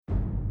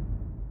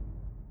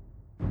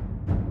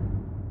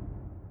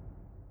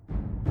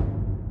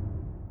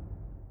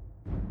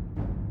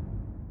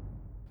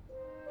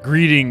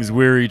Greetings,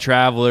 weary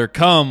traveler.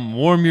 Come,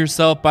 warm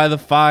yourself by the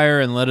fire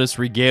and let us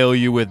regale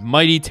you with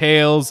mighty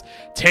tales,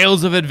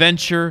 tales of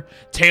adventure,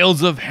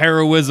 tales of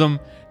heroism,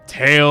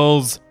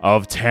 tales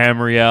of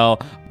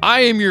Tamriel.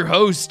 I am your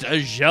host,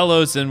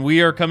 Agelos, and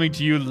we are coming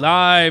to you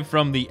live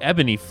from the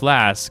Ebony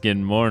Flask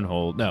in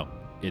Mournhold. No,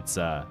 it's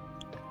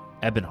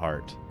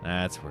Ebonheart.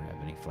 That's where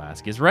Ebony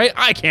Flask is, right?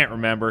 I can't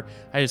remember.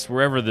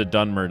 Wherever the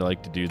Dunmer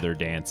like to do their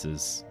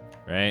dances,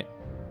 right?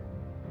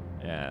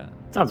 Yeah.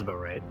 Sounds about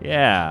right.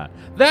 Yeah,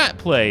 that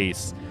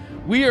place.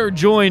 We are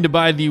joined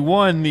by the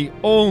one, the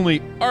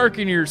only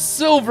Arcaneer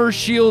Silver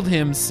Shield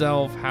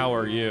himself. How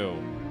are you?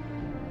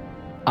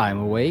 I'm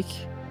awake,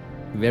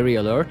 very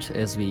alert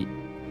as we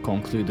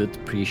concluded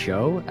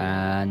pre-show,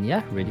 and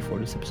yeah, ready for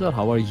this episode.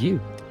 How are you?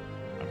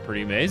 I'm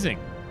pretty amazing.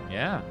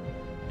 Yeah.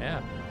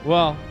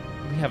 Well,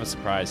 we have a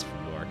surprise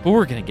for you, Ark, but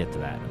we're gonna get to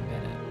that in a minute.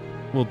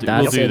 We'll do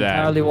That's that.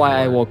 entirely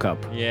why I woke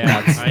up.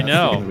 Yeah, I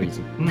know. That's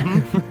the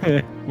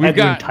reason. We've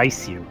got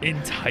entice you.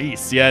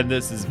 Entice. Yeah,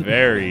 this is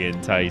very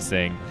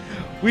enticing.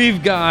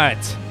 We've got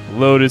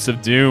Lotus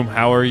of Doom.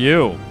 How are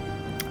you?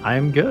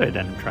 I'm good.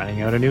 I'm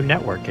trying out a new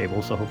network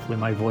cable, so hopefully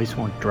my voice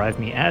won't drive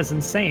me as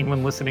insane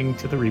when listening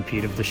to the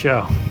repeat of the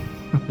show.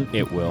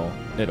 It will.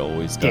 It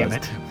always does. Damn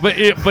it.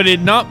 But it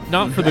not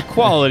for the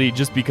quality,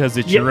 just because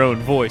it's your own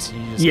voice. You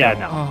just go,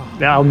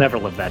 no. I'll never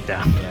live that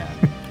down.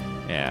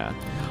 Yeah.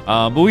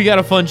 But we got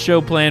a fun show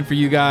planned for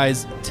you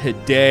guys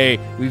today.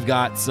 We've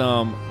got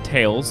some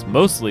tales,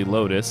 mostly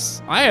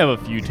Lotus. I have a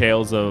few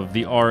tales of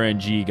the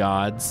RNG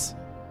gods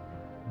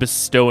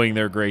bestowing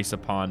their grace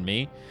upon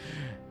me.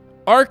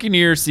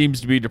 Arcaneer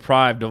seems to be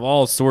deprived of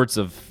all sorts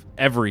of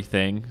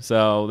everything,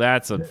 so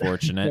that's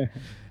unfortunate.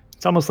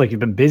 It's almost like you've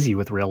been busy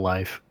with real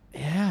life.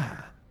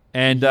 Yeah.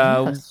 And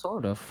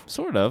sort of.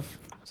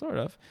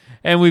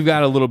 And we've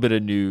got a little bit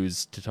of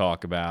news to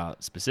talk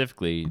about,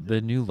 specifically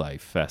the New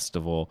Life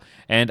Festival.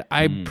 And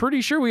I'm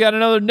pretty sure we got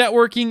another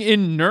networking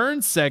in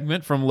Nern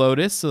segment from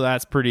Lotus, so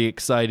that's pretty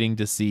exciting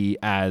to see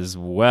as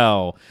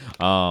well.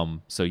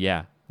 So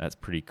yeah, that's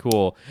pretty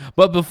cool.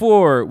 But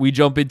before we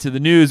jump into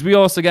the news, we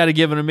also got to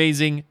give an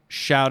amazing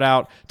shout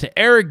out to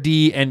Eric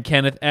D and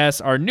Kenneth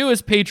S, our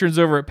newest patrons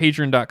over at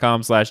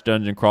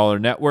patreon.com/Dungeon Crawler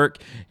Network.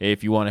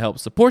 If you want to help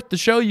support the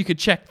show, you could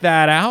check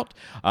that out.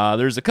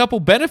 There's a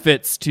couple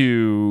benefits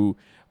to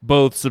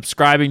both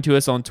subscribing to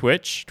us on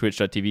Twitch,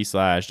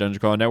 twitch.tv/Dungeon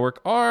Crawler Network,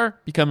 or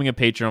becoming a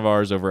patron of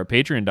ours over at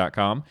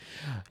patreon.com.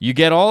 You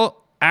get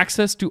all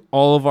access to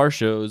all of our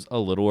shows a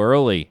little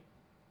early.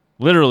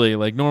 Literally,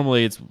 like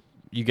normally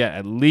you get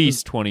at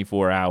least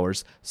 24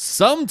 hours,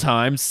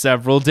 sometimes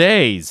several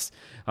days.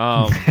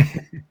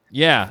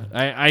 Yeah,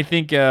 I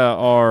think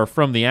our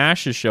From the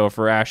Ashes show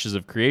for Ashes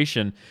of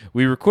Creation,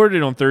 we recorded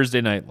it on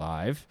Thursday Night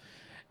Live,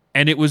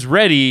 and it was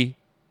ready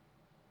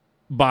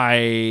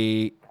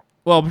by,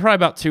 probably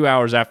about 2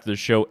 hours after the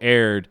show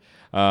aired,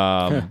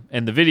 and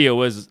the video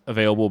was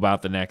available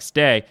about the next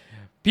day.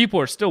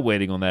 People are still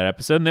waiting on that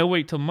episode, and they'll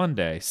wait till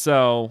Monday.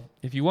 So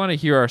if you want to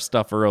hear our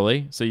stuff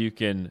early so you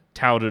can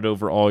tout it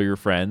over all your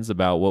friends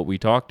about what we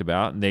talked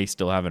about and they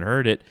still haven't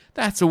heard it,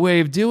 that's a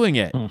way of doing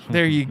it.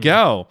 There you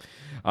go.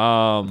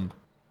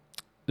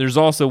 There's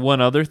also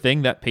one other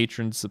thing that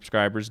patron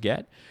subscribers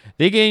get.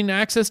 They gain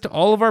access to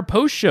all of our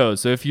post shows.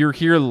 So if you're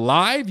here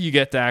live, you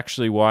get to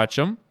actually watch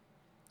them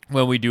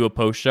when we do a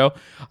post show.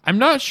 I'm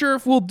not sure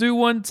if we'll do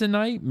one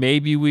tonight.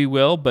 Maybe we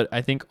will, but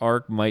I think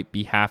Ark might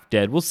be half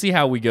dead. We'll see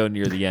how we go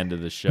near the end of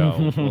the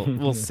show.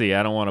 We'll see.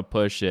 I don't want to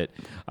push it.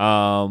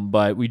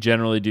 But we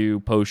generally do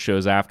post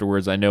shows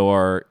afterwards. I know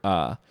our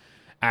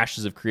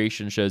Ashes of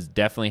Creation shows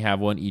definitely have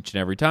one each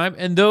and every time.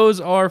 And those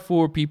are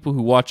for people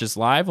who watch us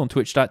live on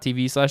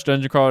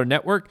twitch.tv/Dungeon Crawler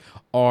Network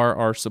or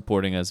are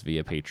supporting us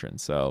via Patreon.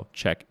 So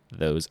check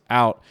those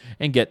out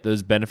and get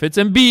those benefits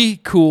and be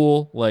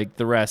cool like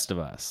the rest of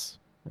us.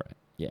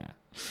 Yeah.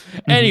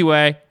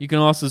 Anyway, you can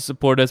also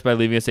support us by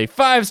leaving us a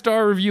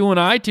 5-star review on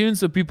iTunes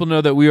so people know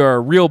that we are a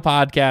real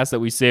podcast, that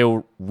we say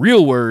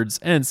real words,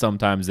 and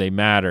sometimes they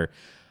matter.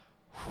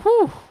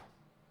 Whew.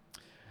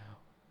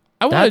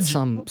 That's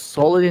some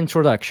solid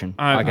introduction,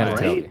 I gotta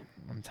tell you.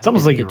 It's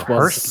almost like you It was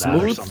rehearsed that or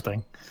smooth.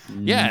 something.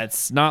 Yeah,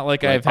 it's not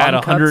like I've Like had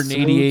uncut,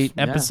 188 smooth,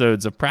 yeah.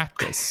 episodes of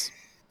practice.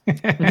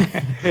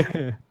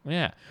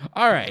 Yeah.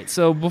 All right,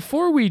 so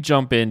before we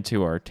jump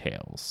into our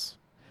tales,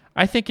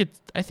 I think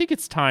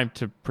it's time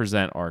to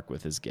present Ark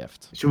with his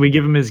gift. Should we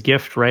give him his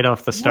gift right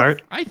off the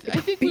start? I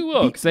think we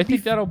will, because I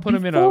think that'll put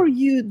him in a... Before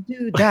you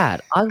do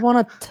that, I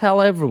want to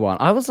tell everyone,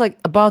 I was like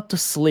about to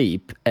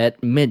sleep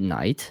at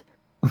midnight,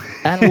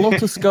 and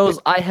Lotus goes,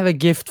 I have a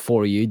gift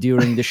for you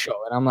during the show.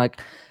 And I'm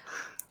like,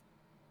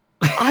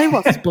 I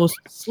was supposed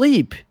to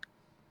sleep.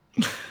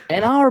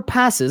 An hour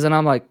passes, and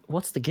I'm like,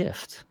 what's the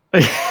gift?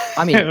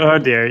 I mean, oh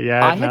dear,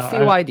 yeah. I had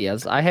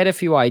a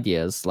few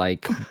ideas,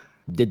 like,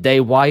 did they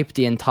wipe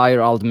the entire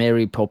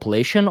Aldmeri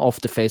population off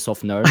the face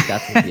of Nerd?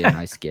 That would be a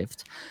nice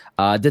gift.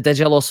 Did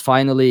Agelos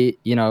finally,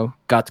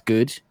 got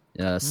good?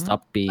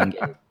 Stop being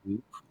a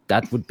noob?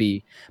 That would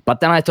be.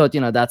 But then I thought,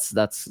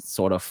 that's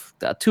sort of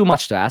too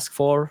much to ask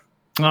for.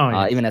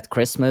 yes. even at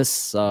Christmas.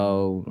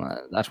 So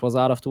that was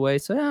out of the way.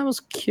 So yeah, I was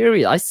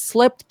curious. I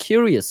slept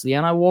curiously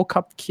and I woke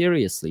up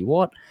curiously.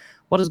 What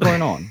is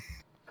going on?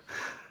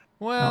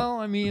 Well,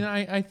 I mean,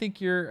 I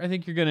think you're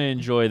gonna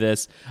enjoy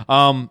this.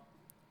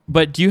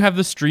 But do you have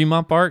the stream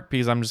up, Art?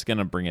 Because I'm just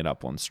gonna bring it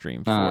up on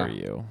stream for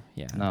you.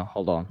 Yeah. No,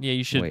 hold on. Yeah,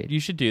 you should. Wait. You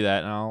should do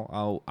that, and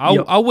I'll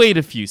Yep. I'll wait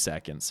a few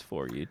seconds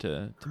for you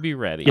to be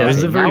ready. Yeah, this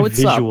is a Okay, very now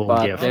it's up, visual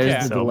but gift.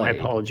 there's the So my delay.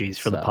 apologies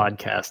for the So-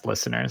 podcast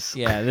listeners.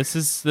 Yeah, this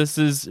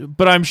is.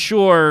 But I'm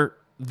sure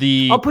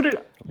the. I'll put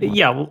it.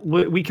 Yeah,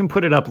 we can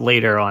put it up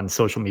later on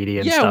social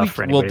media and stuff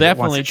for anybody we'll that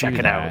wants definitely to check do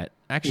it that. out.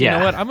 Actually, you know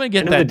Yeah. what? I'm gonna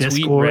get Into the that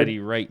tweet Discord. ready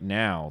right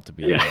now. To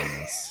be Yeah.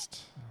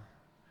 honest,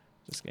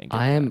 just gonna get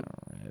I am. that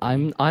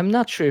ready. I'm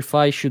not sure if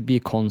I should be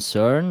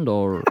concerned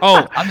or.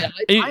 Oh, I mean,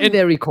 I'm it-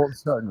 very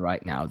concerned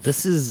right now.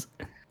 This is.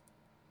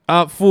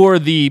 For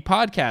the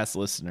podcast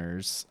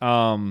listeners,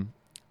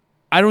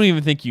 I don't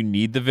even think you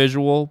need the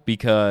visual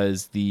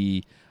because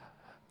the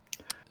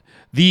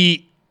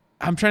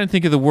I'm trying to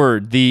think of the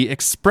word, the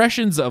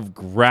expressions of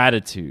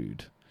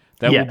gratitude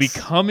that will be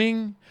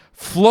Yes.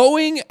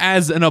 flowing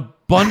as an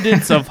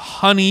abundance of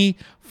honey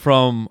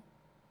from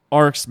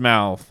Ark's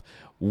mouth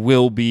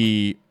will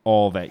be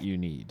all that you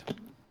need.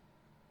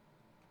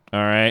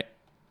 All right.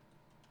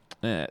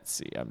 Let's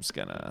see. I'm just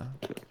gonna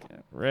get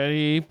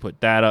ready.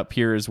 Put that up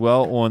here as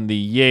well on the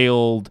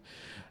Yield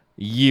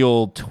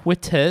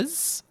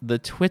Twitters, the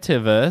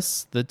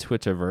Twitterverse.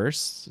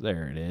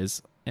 There it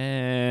is.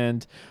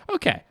 And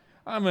okay,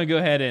 I'm gonna go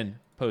ahead and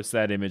post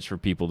that image for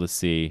people to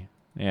see.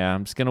 Yeah,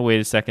 I'm just gonna wait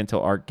a second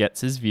till Art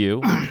gets his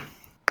view.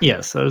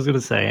 Yes, I was going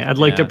to say, I'd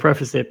like to Yeah.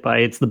 preface it by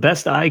it's the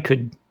best I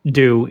could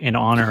do in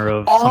honor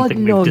of Oh,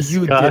 something no, we've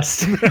you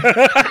discussed.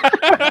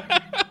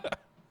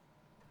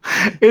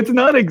 It's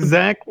not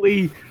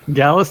exactly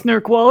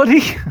Gallesner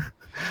quality,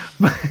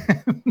 but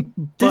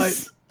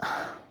This- I'm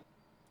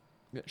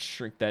gonna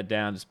shrink that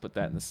down. Just put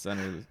that in the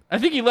center. I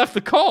think he left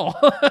the call.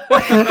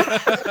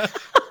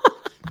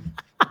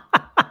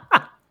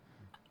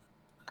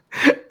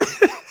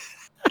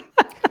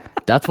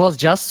 That was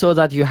just so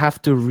that you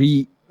have to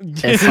reassign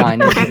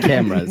the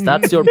cameras.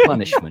 That's your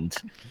punishment.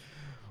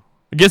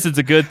 I guess it's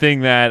a good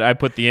thing that I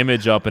put the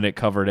image up and it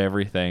covered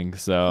everything.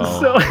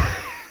 So,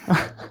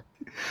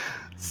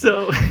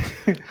 so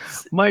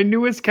my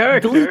newest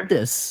character Delete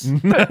this.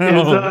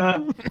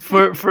 is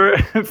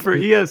for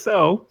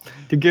ESO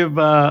to give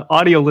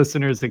audio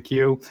listeners a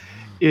cue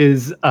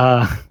is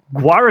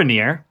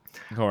Guaranir,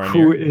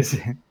 who is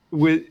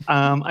with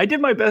I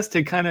did my best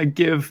to kind of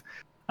give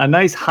a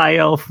nice high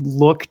elf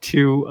look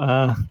to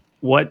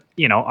what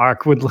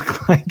Ark would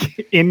look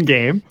like in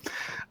game,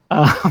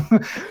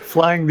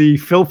 flying the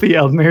filthy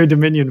Elmere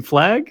Dominion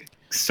flag,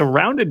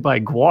 surrounded by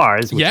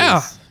guars. Which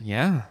is,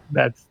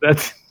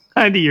 that's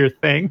kind of your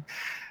thing,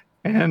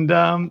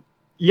 and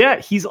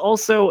he's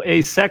also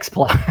a sex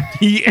plot.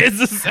 he is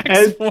a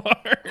sex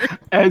plot.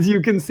 As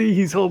you can see,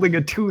 he's holding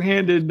a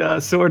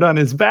two-handed sword on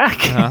his back.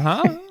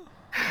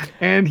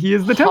 And he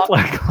is the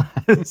Templar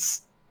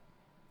class.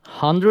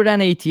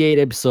 188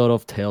 episode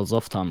of Tales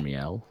of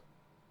Tamriel.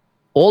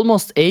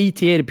 Almost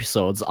 88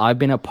 episodes I've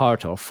been a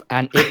part of,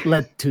 and it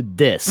led to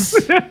this.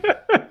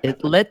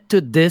 It led to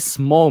this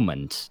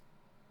moment.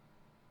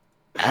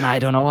 And I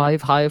don't know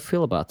how I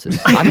feel about it.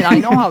 I mean, I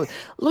know how.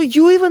 Look,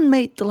 you even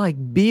made the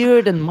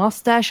beard and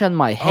mustache and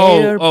my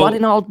hair, but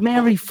in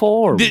Altmeri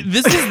form.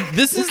 This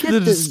is the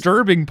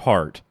disturbing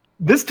part.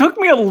 This took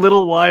me a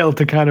little while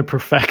to kind of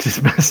perfect as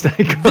best I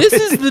could. This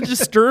is the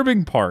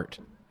disturbing part.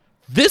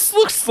 This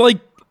looks like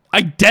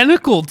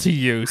identical to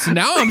you. So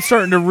now I'm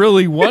starting to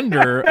really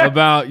wonder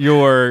about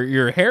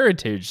your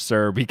heritage,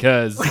 sir,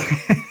 because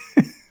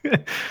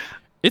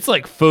it's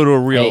like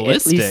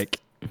photorealistic.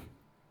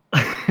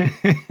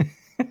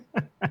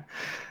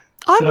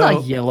 I'm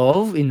not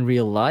yellow in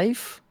real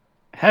life.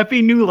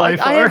 Happy New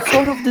Life, I have Ark.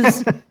 thought of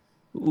this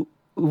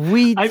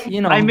wheat,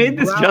 I made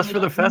this brown just for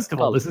the and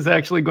festival. color. This is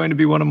actually going to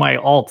be one of my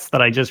alts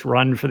that I just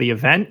run for the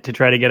event to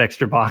try to get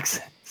extra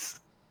boxes.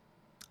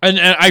 And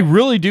I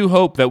really do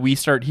hope that we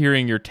start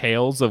hearing your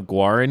tales of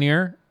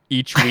Guaranir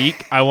each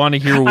week. I want to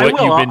hear what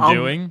will. you've been I'll-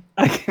 doing.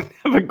 I can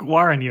have a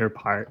Guaranir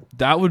part.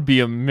 That would be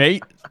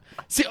amazing.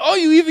 See,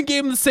 you even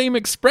gave him the same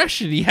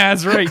expression he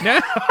has right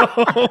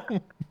now.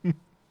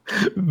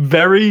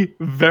 Very,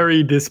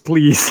 very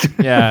displeased.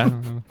 Yeah.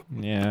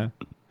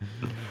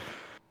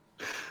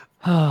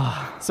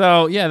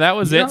 So yeah, that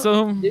was it.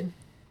 So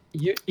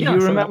You So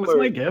remember? that was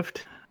my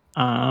gift.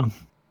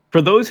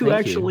 For those who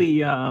Thank you.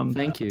 actually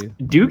Thank you.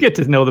 do get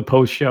to know the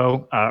post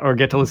show or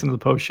get to listen to the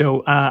post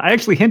show, I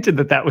actually hinted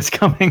that was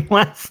coming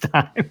last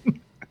time,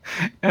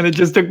 and it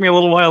just took me a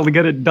little while to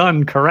get it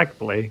done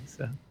correctly.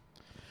 So.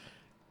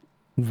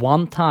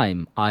 One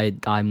time,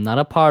 I'm not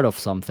a part of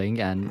something,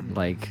 and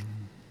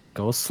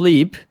go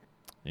sleep,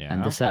 yeah.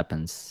 and this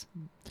happens.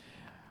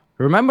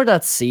 Remember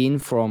that scene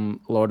from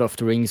Lord of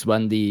the Rings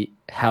when the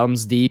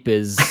Helm's Deep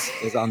is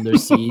under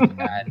siege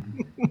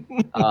and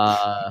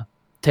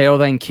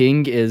Theoden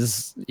King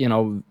is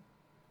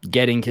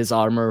getting his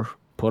armor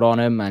put on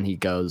him, and he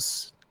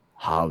goes,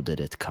 how did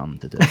it come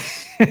to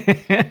this?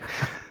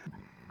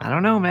 I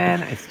don't know,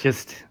 man. It's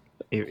just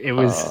it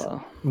was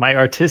my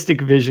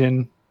artistic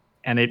vision,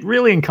 and it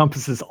really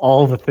encompasses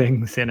all the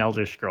things in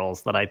Elder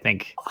Scrolls that I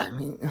think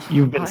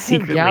you've been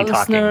secretly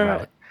talking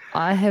about.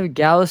 I have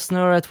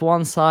Gallisner at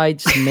one side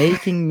just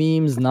making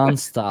memes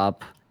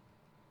nonstop.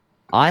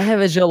 I have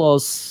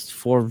Egelos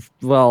for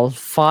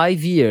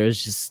 5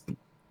 years, just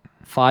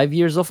 5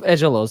 years of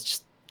Egelos,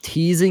 just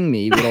teasing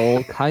me with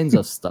all kinds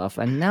of stuff,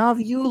 and now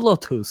you,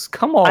 Lotus,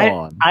 come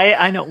on.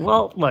 I know.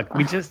 Well, look,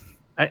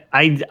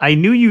 I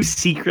knew you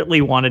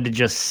secretly wanted to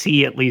just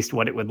see at least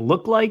what it would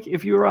look like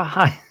if you were a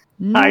high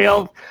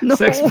elf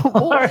sex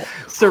Guar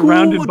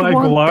surrounded by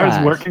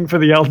Guars working for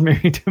the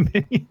Eldmeri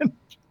Dominion.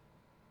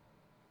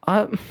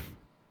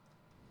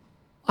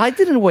 I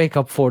didn't wake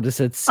up for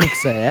this at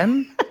 6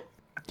 a.m.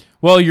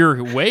 Well, you're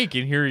awake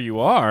and here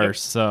you are,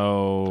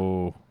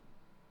 so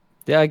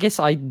yeah, I guess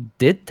I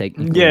did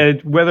technically. Yeah,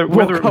 whether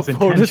it was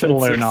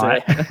intentional or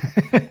not,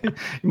 you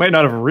might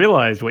not have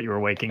realized what you were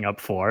waking up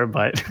for,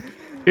 but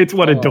it's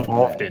what it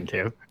devolved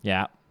into.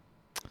 Yeah,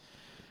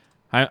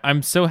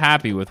 I'm so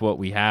happy with what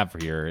we have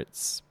here.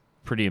 It's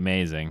pretty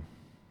amazing.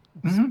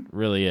 It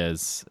really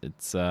is.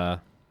 It's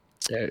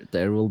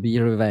there will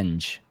be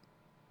revenge.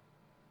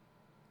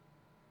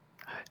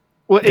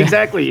 Well,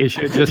 exactly. It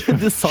should just the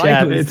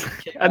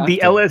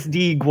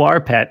LSD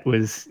Guar pet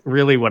was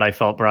really what I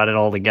felt brought it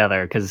all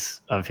together because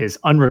of his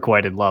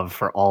unrequited love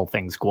for all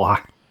things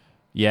Guar.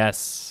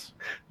 Yes.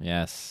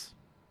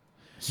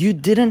 You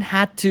didn't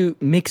have to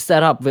mix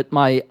that up with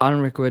my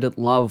unrequited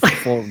love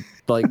for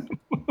like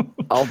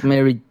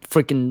Eldmeri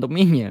freaking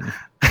Dominion.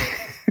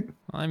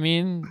 I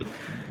mean,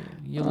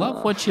 you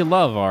love what you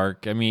love,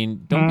 Ark. I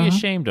mean, don't be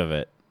ashamed of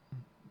it.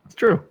 It's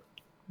true.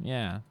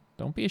 Yeah,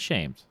 don't be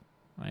ashamed.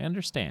 I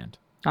understand.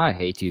 I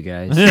hate you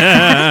guys.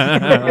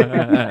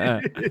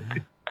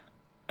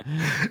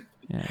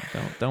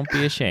 Don't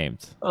be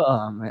ashamed.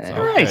 Oh man!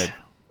 All right. Good.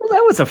 Well,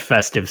 that was a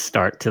festive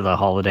start to the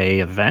holiday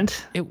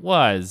event. It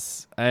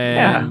was,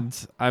 and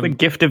the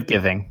gift of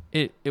giving.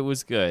 It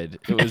was good.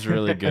 It was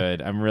really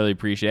good. I'm really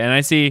appreciating. And I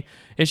see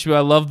Ishu.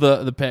 I love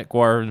the pet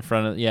Guar in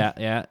front of.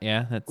 Yeah.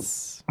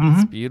 That's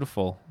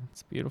beautiful.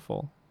 It's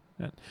beautiful.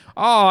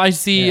 Oh, I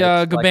see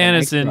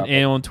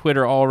Gabanis on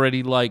Twitter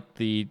already liked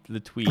the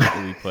tweet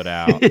that we put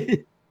out.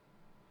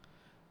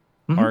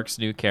 Ark's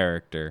new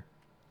character.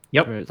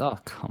 Yep. Oh,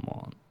 come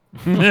on.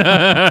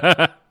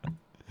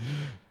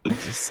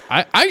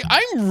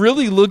 I'm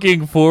really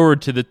looking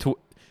forward to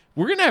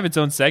we're going to have its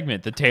own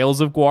segment, the Tales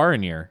of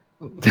Guaranir.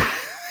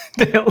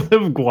 Tales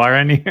of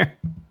Guaranir.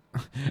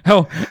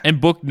 Oh,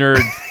 and Book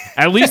Nerd.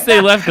 At least they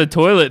left the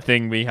toilet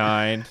thing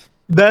behind.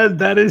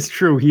 That is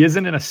true. He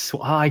isn't in a.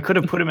 I could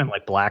have put him in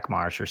like Black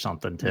Marsh or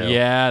something too.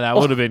 Yeah, that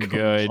would have been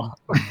good.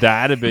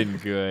 That'd have been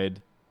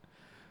good.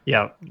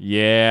 Yeah.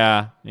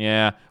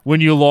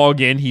 When you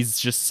log in, he's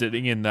just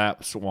sitting in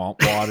that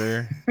swamp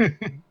water.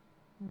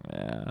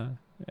 Yeah.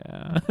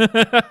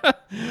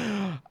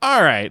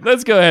 All right,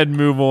 let's go ahead and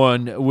move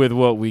on with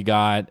what we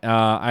got.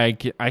 I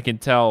can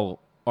tell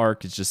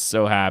Ark is just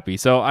so happy.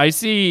 So I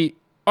see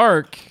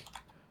Ark.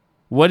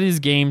 What is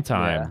game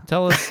time? Yeah.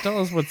 Tell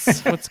us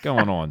what's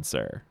going on,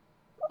 sir.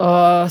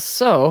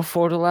 So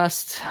for the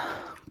last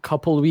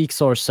couple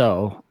weeks or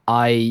so,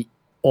 I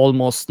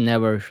almost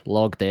never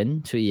logged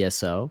in to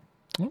ESO.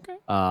 Okay.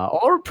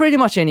 Or pretty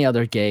much any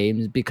other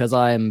games because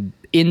I'm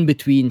in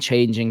between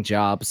changing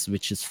jobs,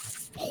 which is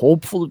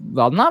finally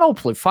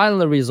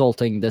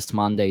resulting this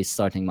Monday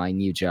starting my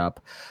new job.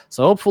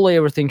 So hopefully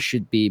everything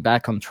should be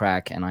back on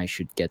track and I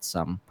should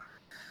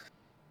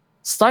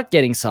start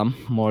getting some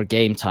more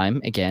game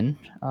time again.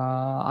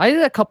 I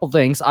did a couple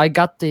things. I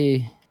got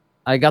the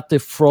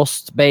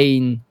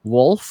Frostbane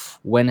Wolf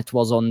when it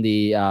was on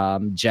the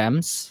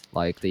gems,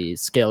 like the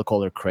Scale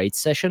Color Crate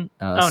session.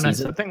 Nice.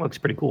 That thing looks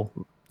pretty cool.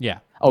 Yeah.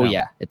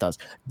 Yeah, it does.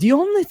 The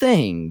only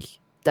thing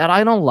that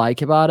I don't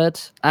like about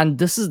it, and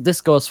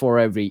this goes for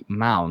every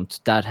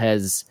mount that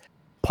has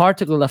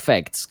particle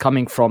effects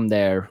coming from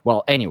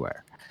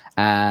anywhere.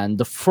 And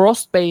the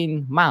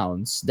Frostbane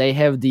mounts, they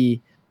have the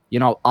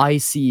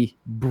icy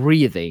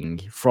breathing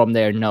from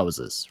their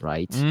noses,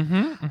 right?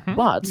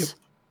 But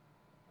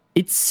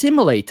it's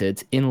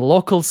simulated in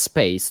local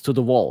space to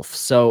the wolf.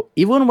 So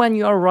even when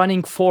you are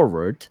running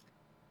forward,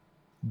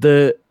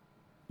 the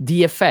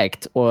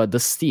effect or the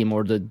steam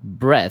or the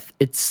breath,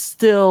 it's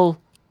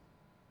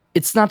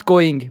not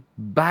going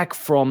back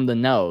from the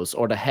nose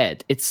or the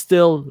head. It's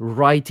still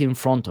right in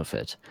front of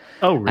it.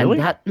 Oh, really?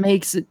 And that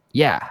makes it,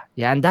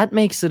 and that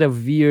makes it a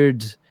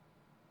weird.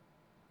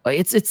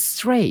 It's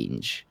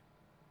strange.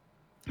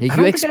 I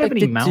don't think I have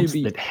any mounts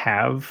that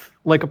have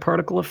like a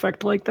particle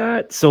effect like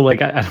that. So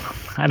like I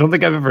don't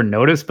think I've ever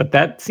noticed, but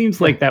that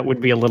seems like that would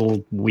be a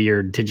little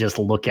weird to just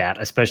look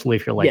at, especially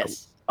if you're like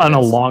on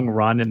a long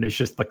run and there's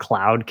just the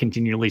cloud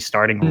continually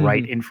starting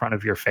right in front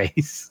of your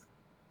face.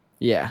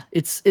 Yeah,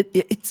 it's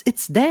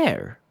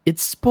there.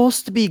 It's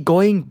supposed to be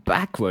going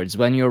backwards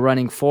when you're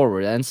running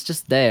forward, and it's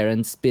just there,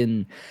 and it's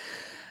been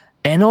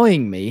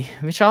annoying me,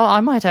 which I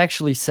might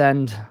actually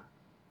send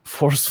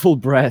forceful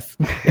breath.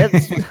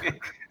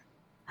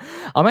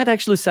 I might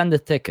actually send a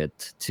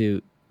ticket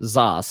to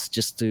Zas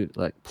just to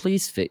like,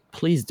 please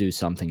do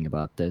something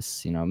about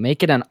this.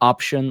 Make it an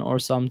option or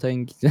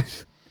something.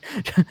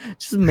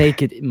 Just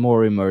make it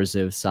more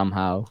immersive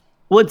somehow.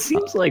 Well, it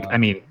seems like, I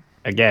mean,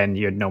 again,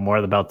 you'd know more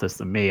about this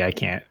than me. I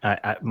can't.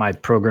 My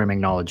programming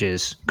knowledge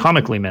is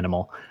comically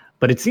minimal,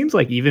 but it seems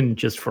like even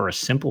just for a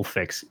simple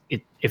fix,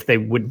 if they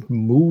would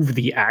move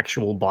the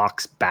actual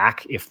box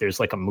back, if there's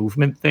like a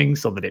movement thing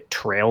so that it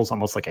trails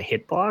almost like a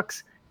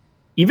hitbox,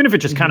 even if it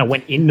just kind of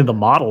went into the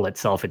model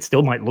itself, it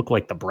still might look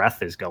like the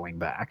breath is going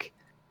back.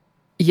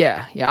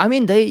 Yeah. I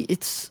mean,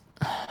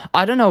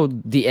 I don't know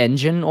the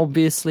engine,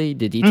 obviously,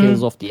 the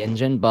details of the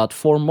engine, but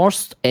for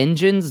most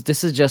engines,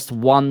 this is just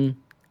one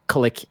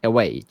click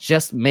away.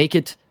 Just make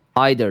it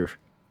either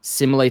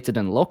simulated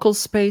in local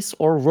space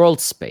or world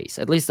space.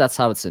 At least that's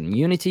how it's in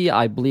Unity.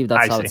 I believe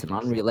that's how it's in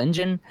Unreal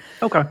Engine.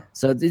 Okay.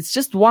 So it's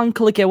just one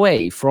click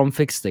away from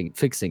fixing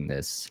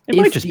this. It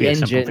might just be a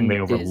simple thing they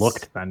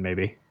overlooked then,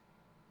 maybe.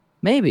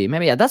 Maybe.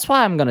 Yeah, that's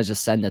why I'm gonna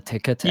just send a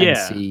ticket and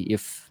see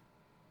if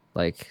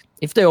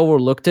they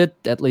overlooked it.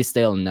 At least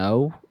they'll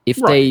know. If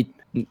they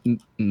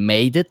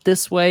made it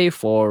this way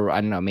for,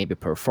 I don't know, maybe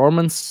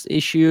performance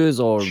issues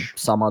or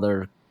some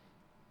other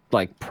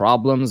like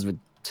problems with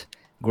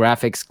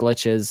graphics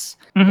glitches,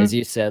 as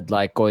you said,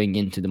 like going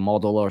into the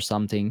model or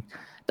something,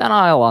 then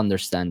I'll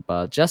understand.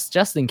 But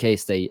just in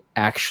case they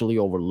actually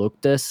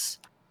overlooked this,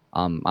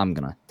 I'm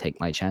gonna take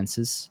my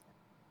chances.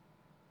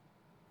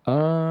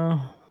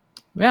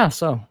 Yeah,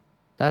 so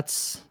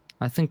that's,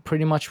 I think,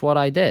 pretty much what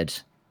I did.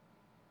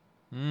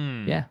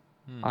 Yeah.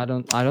 I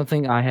don't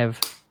think I have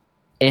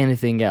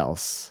anything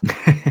else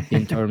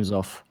in terms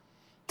of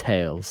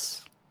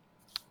Tales.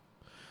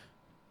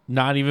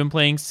 Not even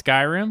playing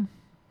Skyrim?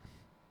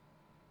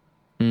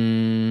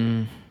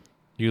 You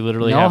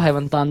literally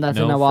haven't done that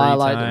in a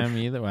while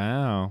either.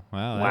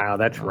 Wow,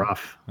 that's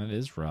rough. That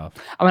is rough.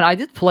 I mean, I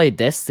did play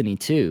Destiny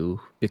 2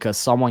 because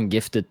someone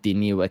gifted the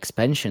new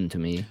expansion to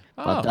me,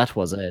 but that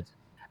was it.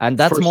 And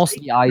that's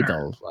mostly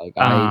idle. Like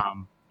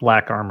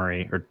Black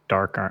Armory or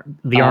Dark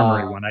the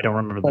Armory one. I don't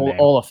remember the name.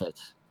 All of it.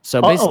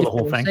 So basically, the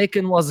whole thing.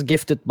 Forsaken was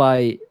gifted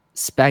by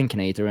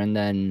Spankinator, and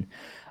then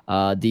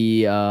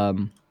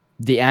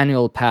the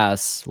annual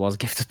pass was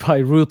gifted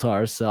by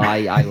Rutar. So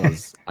I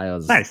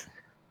was nice.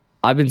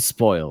 I've been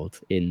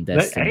spoiled in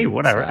Destiny. Hey,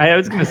 whatever. So. I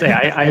was gonna say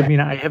I mean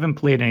I haven't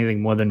played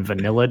anything more than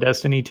vanilla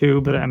Destiny 2,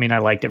 but I mean I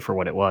liked it for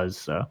what it was.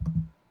 So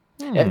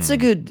it's a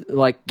good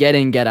like get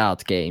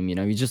out game.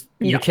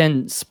 You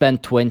can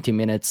spend 20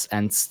 minutes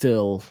and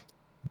still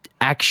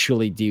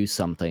actually do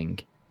something,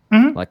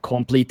 like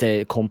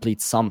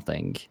complete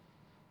something.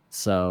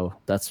 So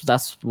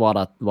that's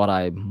what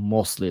I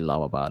mostly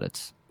love about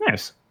it.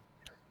 Nice.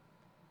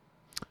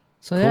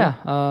 So cool.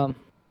 Yeah,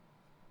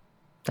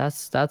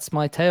 that's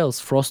my Tales.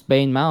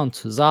 Frostbane Mount.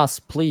 Zas,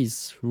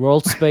 please.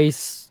 World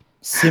space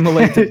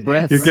simulated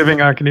breath. You're giving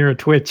Arcaneer a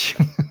twitch.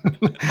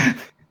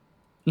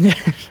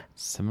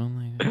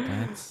 Simulated.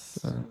 That's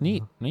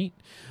neat.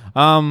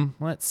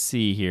 Let's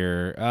see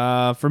here.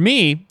 For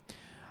me,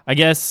 I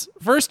guess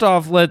first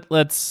off,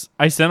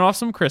 I sent off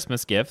some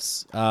Christmas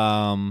gifts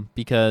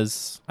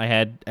because I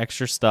had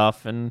extra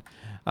stuff, and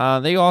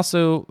they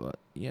also.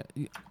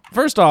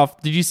 First off,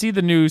 did you see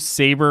the new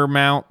Saber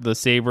mount, the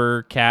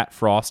Saber Cat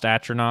Frost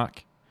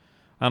Atronach?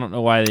 I don't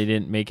know why they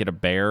didn't make it a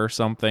bear or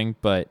something,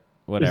 but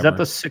whatever. Is that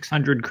the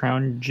 600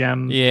 crown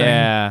gem thing?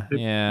 Yeah.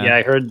 Yeah,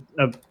 I heard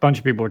a bunch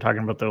of people were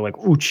talking about, they're like,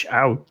 ouch,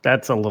 out.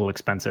 That's a little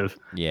expensive.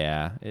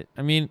 Yeah.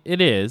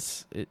 It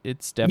is.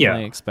 It's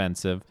definitely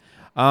expensive.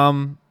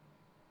 What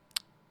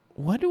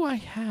do I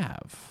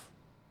have?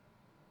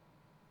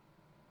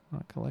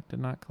 Not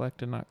collected.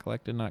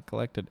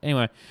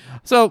 Anyway,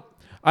 so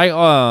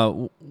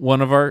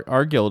one of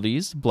our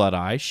guildies, Blood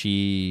Eye,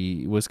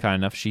 she was kind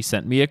enough. She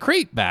sent me a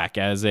crate back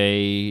as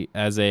a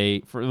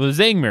for the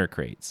Zangmir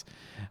crates,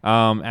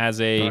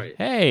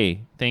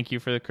 hey, thank you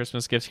for the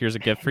Christmas gifts. Here's a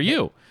gift for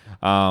you,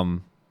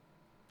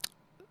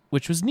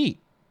 which was neat.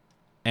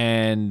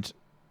 And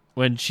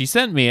when she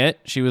sent me it,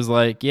 she was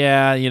like,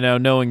 "Yeah,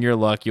 knowing your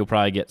luck, you'll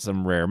probably get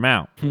some rare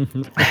mount."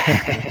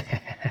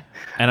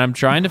 And I'm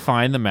trying to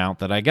find the mount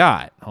that I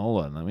got.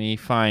 Hold on, let me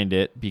find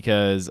it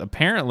because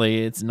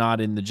apparently it's not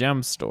in the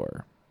gem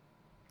store.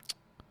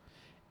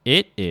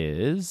 It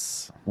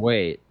is.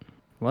 Wait,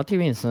 what do you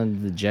mean it's not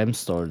in the gem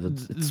store?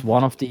 It's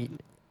one of the.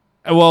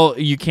 Well,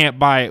 you can't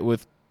buy it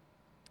with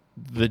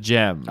the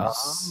gems.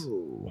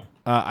 Oh.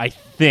 I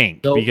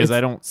think because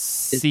I don't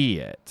see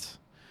it.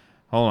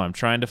 Hold on, I'm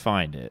trying to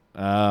find it.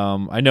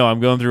 I know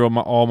I'm going through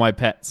all my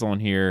pets on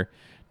here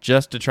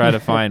just to try to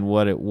find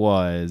what it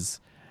was.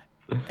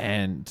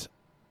 And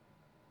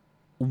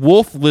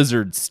Wolf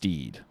Lizard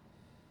Steed.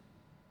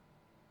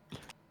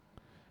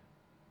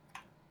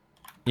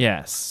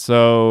 Yes,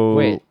 so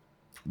wait,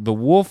 the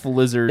Wolf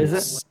Lizard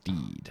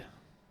Steed.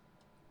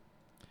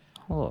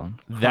 Hold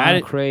on.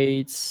 That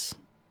crates,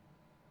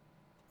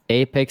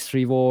 Apex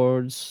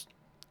rewards,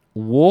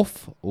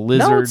 Wolf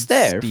Lizard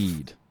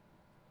Steed.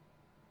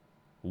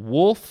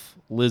 Wolf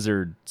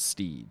Lizard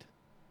Steed.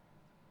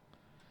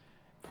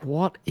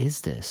 What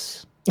is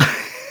this?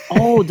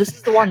 Oh, this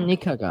is the one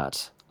Nika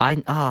got.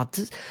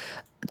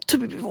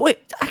 Wait,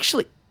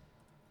 actually,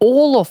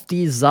 all of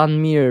these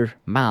Zanmir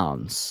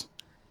mounts.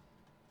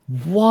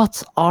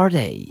 What are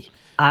they?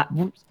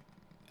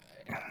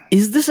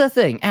 Is this a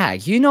thing?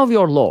 Ag, you know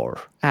your lore.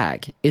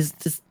 Ag,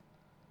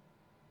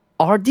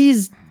 are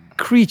these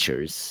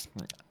creatures?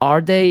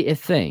 Are they a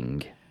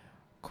thing?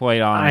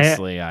 Quite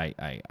honestly, I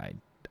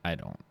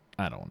don't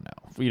know.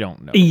 We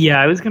don't know.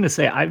 Yeah, I was gonna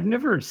say I've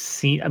never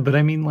seen, but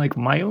I mean, like,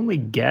 my only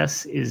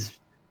guess is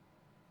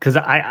because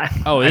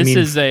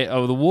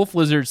the wolf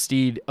lizard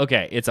steed.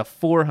 Okay, it's a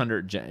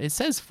 400 gem. It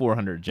says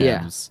 400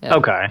 gems. Yeah.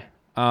 Okay.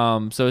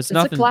 So it's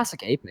nothing. A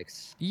classic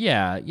Apex.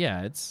 Yeah.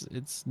 It's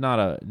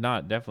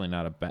definitely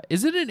not a bad.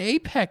 Is it an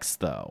Apex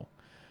though?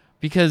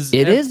 Because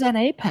it is an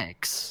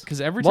Apex. Because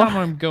every time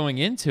I'm going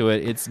into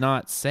it, it's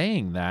not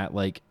saying that.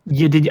 Like,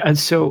 yeah,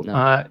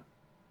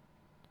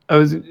 I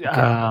was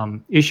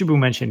Ishibu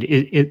mentioned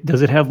it.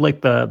 Does it have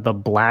like the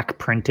black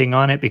printing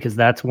on it? Because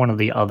that's one of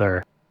the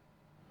other,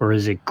 or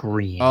is it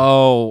green?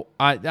 Oh,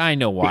 I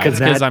know why.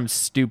 Because I'm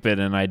stupid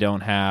and I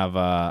don't have.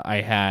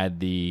 I had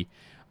the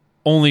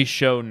only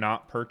show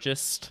not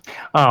purchased.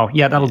 Oh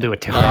yeah, that'll do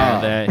it too.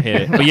 That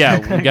hit it. But yeah,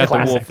 we got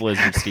the wolf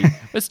lizard steed.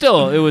 But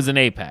still, it was an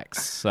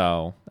Apex,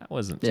 so that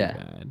wasn't too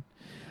bad.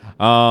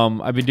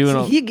 I've been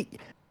doing.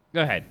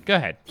 Go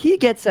ahead. He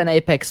gets an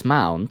Apex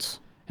mount.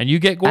 And you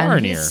get Guaranir.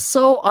 And he's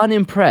so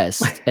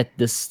unimpressed at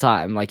this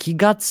time. Like, he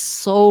got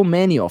so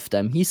many of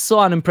them. He's so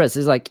unimpressed.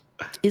 He's like,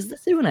 is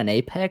this even an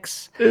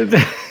Apex?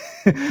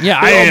 Yeah,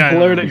 I all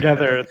blur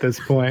together at this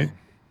point.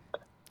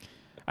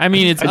 I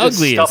mean, it's I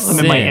ugly. Just stuff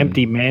them in my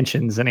empty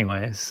mansions,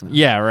 anyways.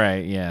 Yeah,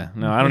 right. Yeah,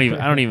 no, I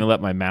don't even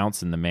let my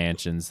mounts in the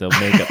mansions. They'll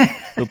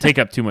take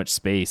up too much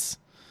space.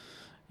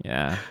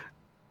 Yeah,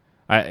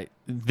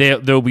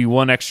 there'll be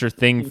one extra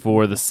thing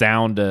for the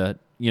sound to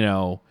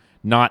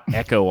not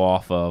echo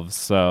off of,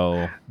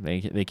 so they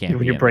can't.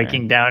 When you're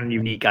breaking down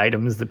unique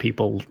items that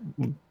people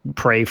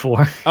pray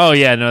for. Oh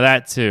yeah, no,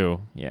 that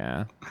too.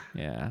 Yeah.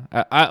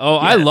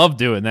 I love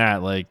doing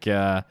that. Like,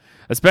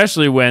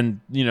 especially when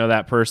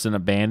that person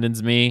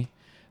abandons me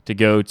to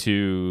go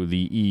to the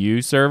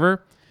EU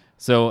server.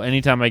 So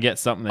anytime I get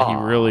something that he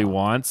really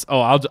wants,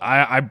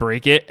 I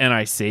break it and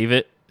I save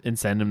it and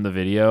send him the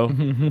video,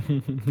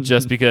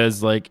 just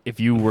because, like, if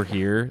you were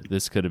here,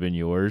 this could have been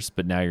yours,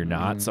 but now you're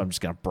not. So I'm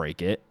just gonna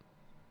break it.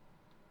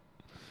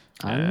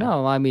 I don't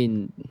know. I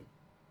mean,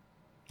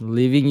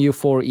 leaving you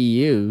for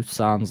EU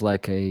sounds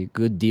like a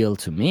good deal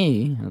to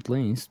me, at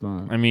least.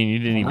 But I mean, you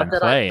didn't even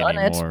play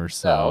anymore,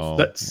 so.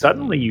 But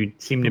suddenly you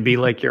seem to be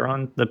like you're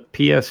on the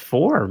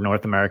PS4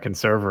 North American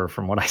server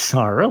from what I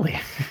saw earlier.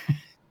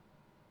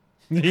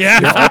 Yeah.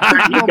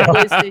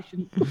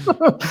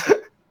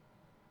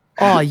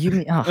 Oh, you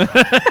mean?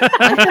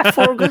 I have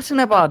forgotten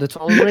about it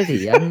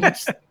already. And it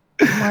just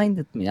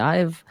reminded me.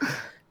 I've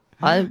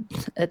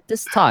at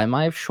this time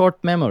I have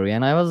short memory,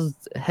 and I was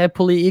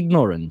happily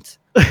ignorant.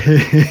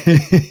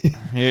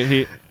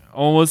 He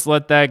almost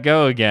let that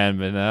go again,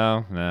 but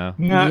no.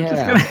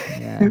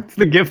 It's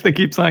the gift that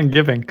keeps on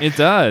giving. It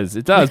does.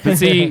 But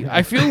see,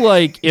 I feel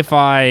like if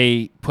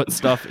I put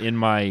stuff in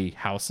my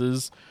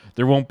houses,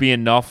 there won't be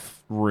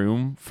enough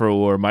room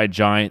for my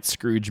giant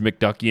Scrooge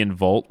McDuckian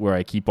vault where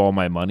I keep all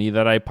my money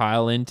that I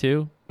pile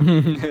into.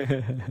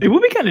 It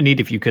would be kind of neat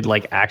if you could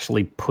like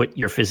actually put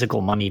your physical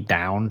money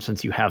down,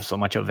 since you have so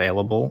much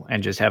available,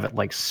 and just have it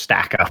like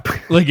stack up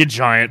like a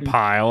giant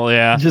pile.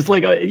 Yeah, just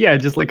like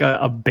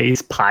a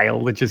base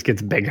pile that just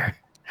gets bigger.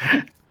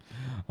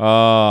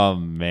 Oh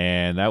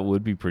man, that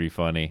would be pretty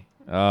funny.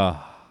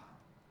 Oh,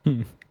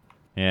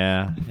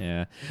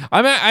 yeah.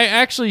 I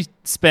actually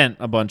spent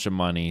a bunch of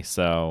money,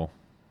 so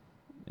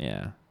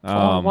yeah.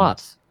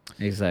 What?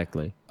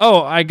 Exactly.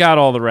 Oh, I got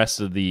all the rest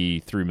of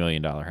the $3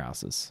 million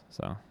houses.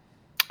 So.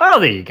 Oh,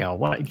 there you go.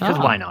 Because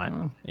why not?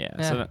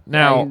 Yeah. So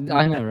now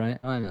I know, right?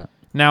 I know.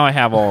 Now I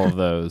have all of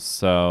those.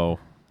 So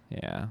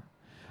yeah.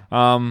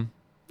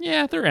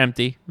 Yeah, they're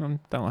empty.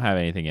 Don't have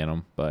anything in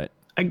them. But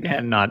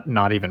again,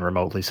 not even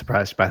remotely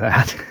surprised by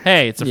that.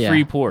 Hey, it's a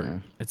free port. Yeah.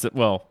 It's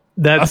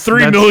a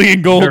 3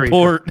 million gold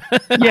port.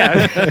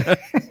 Yeah.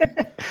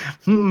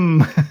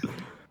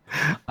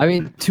 I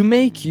mean, to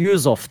make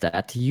use of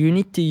that, you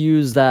need to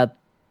use that,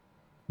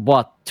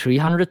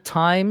 300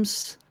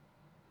 times?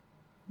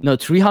 No,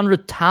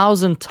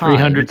 300,000 times.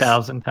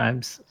 300,000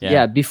 times.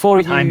 Yeah,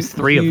 before times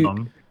three of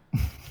them.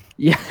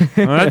 Yeah.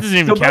 Well, that doesn't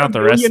even count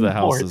the rest of the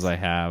houses I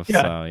have.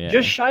 Yeah. So yeah.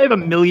 Just shy of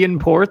 1 million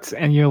ports,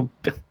 and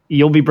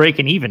you'll be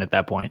breaking even at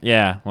that point.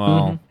 Yeah.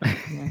 Well.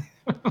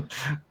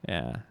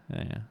 Yeah.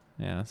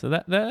 So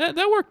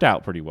that worked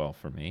out pretty well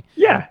for me.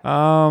 Yeah.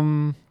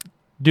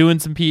 Doing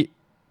some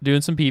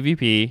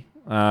PvP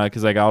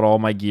because I got all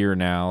my gear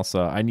now,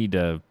 so I need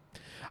to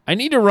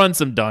run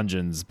some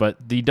dungeons.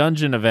 But the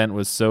dungeon event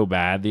was so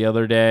bad the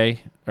other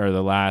day, or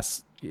the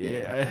last,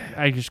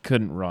 I just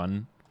couldn't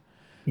run.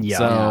 Yeah,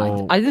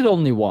 so, I did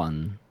only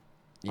one.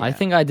 Yeah. I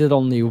think I did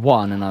only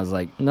one, and I was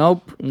like,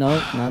 nope,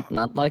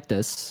 not like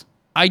this.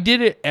 I did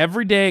it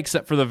every day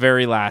except for the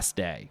very last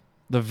day.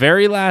 the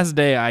very last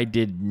day I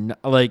did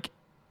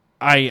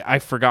I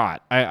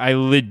forgot. I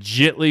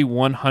legitly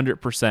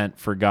 100%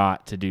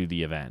 forgot to do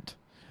the event.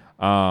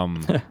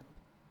 And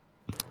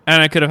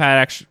I could have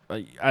had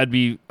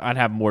I'd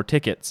have more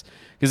tickets,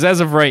 because as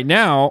of right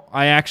now,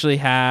 I actually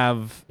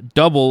have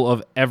double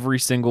of every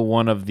single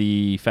one of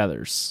the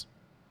feathers.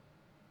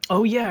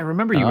 Oh yeah, I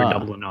remember you were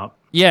doubling up.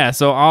 Yeah,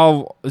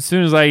 so as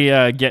soon as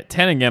I get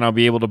 10 again, I'll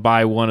be able to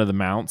buy one of the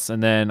mounts,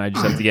 and then I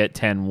just have to get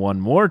 10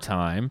 one more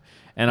time,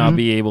 and I'll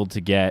be able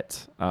to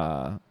get,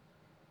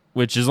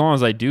 which as long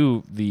as I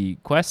do the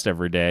quest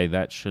every day,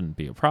 that shouldn't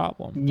be a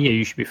problem. Yeah,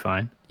 you should be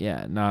fine.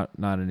 Yeah, not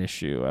an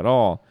issue at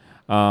all.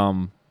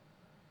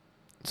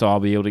 So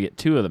I'll be able to get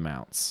 2 of the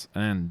mounts,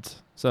 and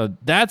so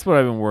that's what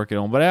I've been working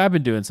on. But I've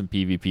been doing some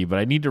PvP, but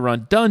I need to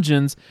run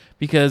dungeons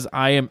because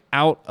I am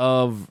out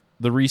of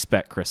the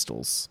respec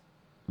crystals.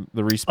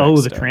 The respec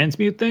the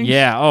transmute thing?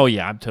 Yeah. Oh,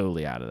 yeah. I'm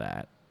totally out of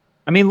that.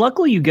 I mean,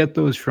 luckily you get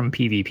those from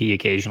PvP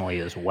occasionally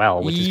as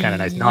well, which is kind of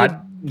nice.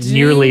 Not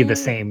nearly the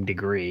same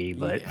degree,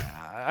 but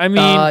I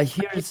mean,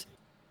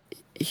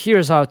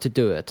 here's how to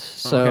do it.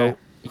 So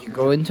you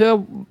go into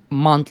a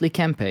monthly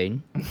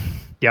campaign.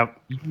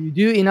 Yep. You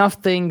do enough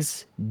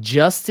things,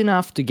 just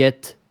enough to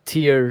get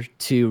tier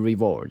 2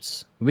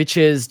 rewards, which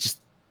is just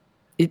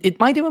it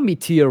might even be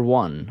tier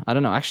 1. I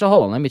don't know. Actually,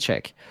 hold on, let me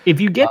check. If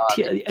you get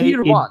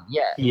tier 1,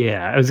 yeah.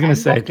 Yeah, I was gonna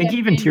say, I think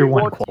even tier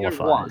 1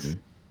 qualifies.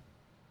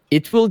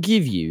 It will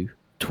give you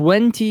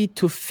 20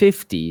 to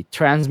 50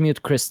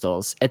 transmute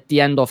crystals at the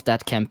end of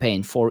that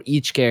campaign for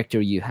each character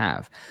you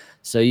have.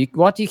 So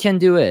what you can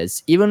do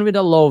is, even with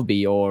a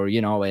lobby or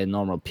a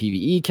normal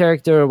PvE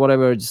character or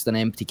whatever, just an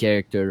empty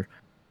character,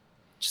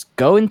 just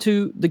go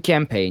into the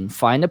campaign,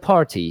 find a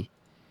party,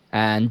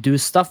 and do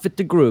stuff with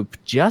the group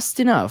just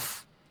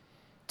enough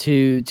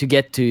to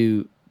get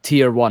to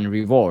tier 1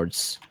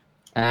 rewards,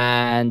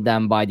 and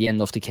then by the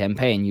end of the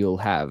campaign you'll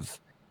have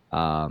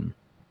a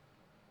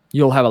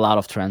lot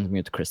of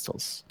transmute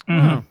crystals.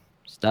 So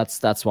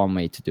that's one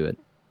way to do it,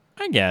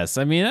 I guess.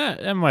 I mean,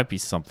 that might be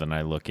something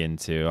I look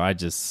into. I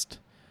just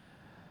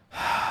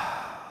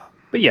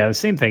but yeah, the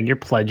same thing, your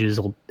pledges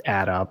will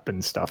add up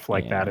and stuff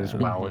like that as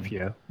well if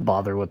you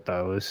bother with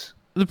those.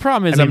 The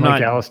problem is I'm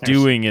not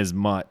doing as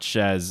much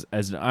as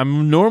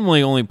I'm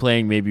normally only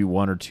playing maybe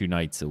 1 or 2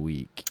 nights a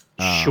week.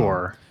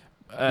 Sure.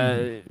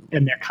 And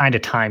they're kind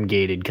of time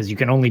gated because you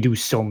can only do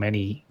so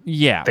many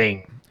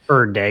things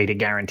per day to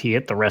guarantee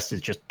it. The rest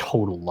is just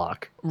total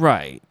luck.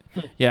 Right.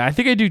 Yeah, I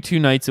think I do 2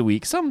 nights a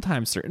week.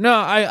 Sometimes no,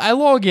 I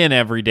log in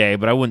every day,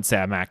 but I wouldn't say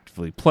I'm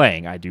actively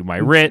playing. I do my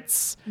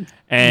writs,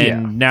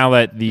 and now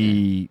that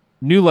the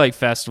New Life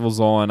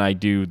Festival's on, I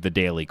do the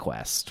daily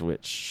quest,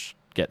 which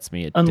gets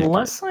me addicted.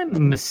 Unless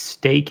I'm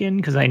mistaken,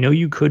 because I know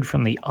you could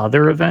from the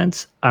other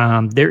events,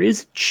 there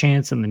is a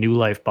chance in the New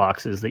Life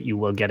boxes that you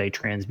will get a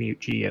transmute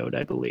geode,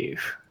 I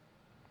believe.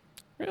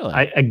 Really?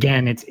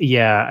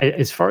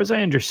 As far as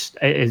I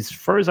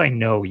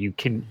know, you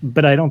can,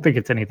 but I don't think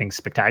it's anything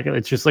spectacular.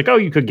 It's just like,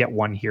 you could get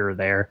one here or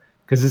there,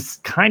 because it's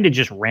kind of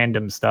just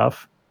random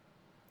stuff.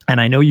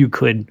 And I know you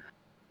could,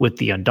 with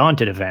the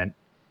Undaunted event,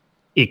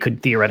 it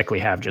could theoretically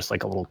have just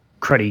like a little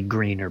cruddy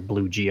green or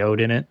blue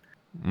geode in it.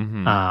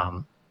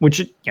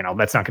 Which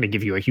that's not going to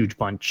give you a huge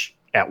bunch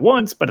at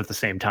once, but at the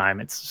same time,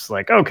 it's just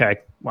like, okay,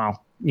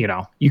 well,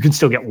 you can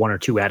still get 1 or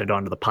 2 added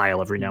onto the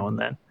pile every now and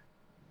then.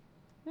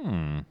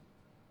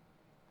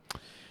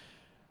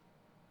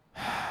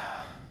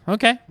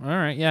 Okay, all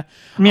right, yeah.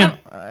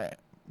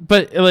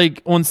 But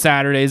like on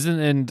Saturdays,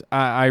 and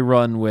I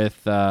run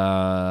with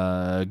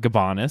Gabanis.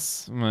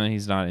 Well,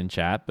 he's not in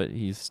chat, but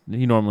he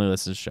normally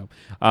listens to the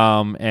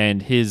show.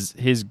 And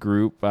his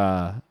group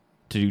to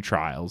do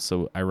trials.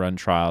 So I run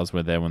trials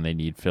with them when they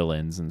need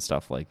fill-ins and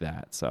stuff like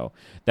that. So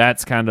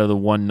that's kind of the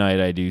one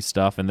night I do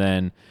stuff. And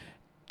then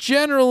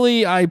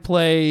generally I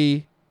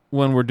play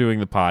when we're doing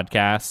the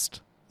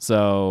podcast.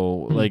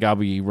 So like I'll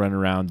be running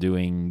around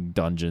doing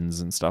dungeons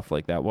and stuff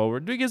like that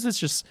because it's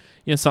just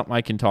something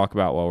I can talk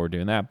about while we're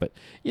doing that. But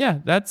yeah,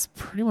 that's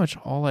pretty much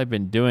all I've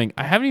been doing.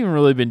 I haven't even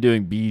really been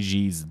doing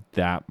BGs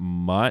that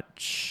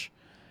much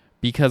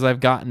because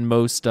I've gotten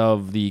most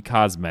of the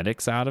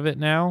cosmetics out of it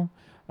now.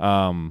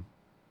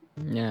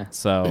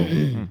 So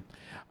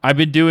I've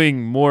been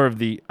doing more of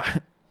the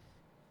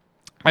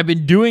I've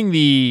been doing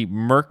the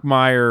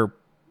Murkmire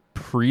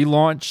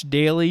pre-launch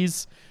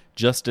dailies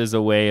just as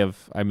a way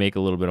of I make a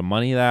little bit of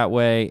money that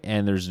way,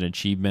 and there's an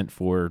achievement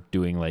for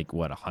doing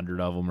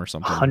 100 of them or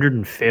something.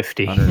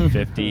 150.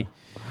 150.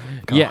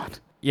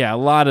 Yeah, a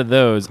lot of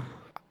those.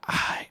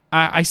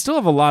 I still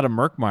have a lot of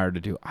Murkmire to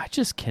do. I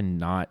just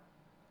cannot.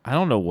 I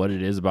don't know what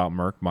it is about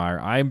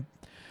Murkmire.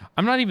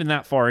 I'm not even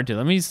that far into it.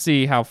 Let me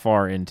see how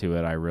far into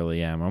it I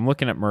really am. I'm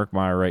looking at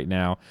Murkmire right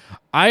now.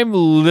 I'm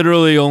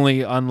literally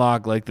only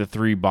unlocked the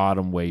 3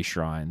 bottom way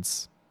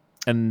shrines.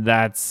 And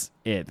that's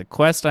it. The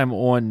quest I'm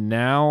on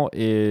now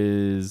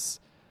is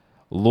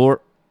Lore.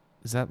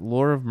 Is that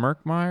Lore of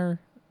Murkmire?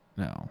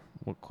 No.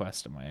 What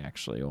quest am I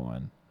actually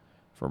on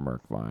for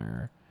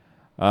Murkmire?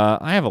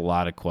 I have a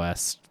lot of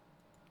quests.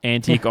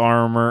 Antique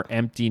Armor,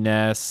 Empty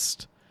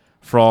Nest,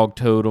 Frog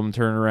Totem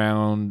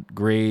turnaround,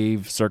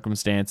 grave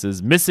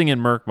circumstances, missing in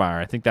Murkmire.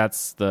 I think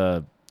that's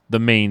the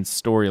main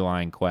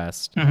storyline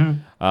quest.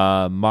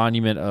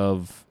 Monument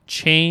of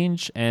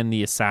Change and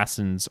the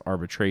Assassin's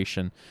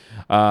Arbitration.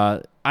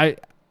 I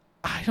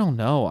don't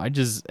know. I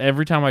just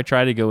every time I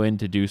try to go in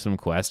to do some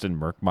quest in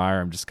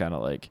Murkmire, I'm just kind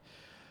of like,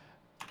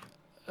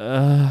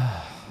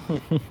 Yeah,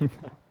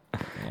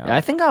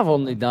 I think I've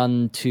only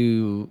done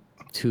two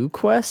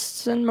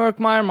quests in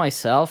Murkmire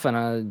myself,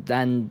 and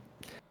then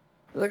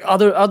like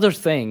other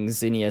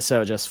things in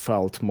ESO just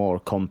felt more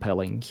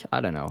compelling.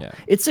 I don't know. Yeah.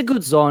 It's a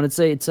good zone. It's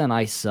a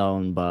nice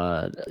zone,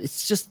 but it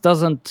just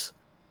doesn't,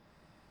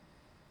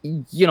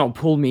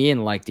 pull me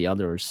in like the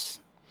others.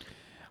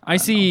 I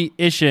see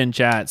Isha in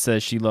chat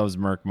says she loves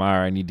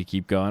Murkmire. I need to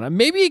keep going.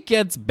 Maybe it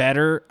gets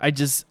better. I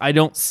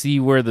don't see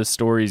where the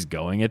story's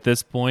going at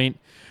this point,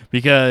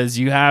 because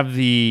you have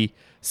the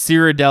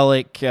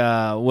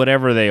Cyrodiilic,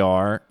 whatever they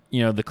are,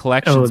 the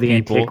collections the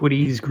people.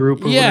 Antiquities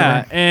group. Or yeah,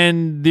 whatever.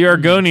 and the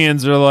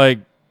Argonians are like,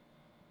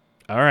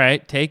 all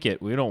right, take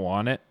it. We don't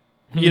want it.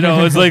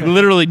 It's like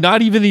literally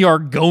not even the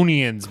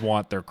Argonians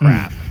want their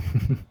crap.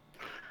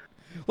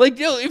 Like,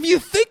 if you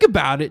think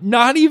about it,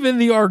 not even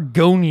the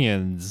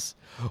Argonians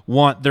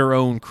want their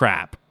own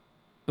crap.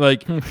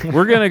 Like,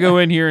 we're going to go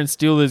in here and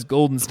steal this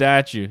golden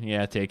statue.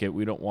 Yeah, take it.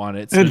 We don't want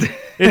it.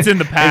 It's in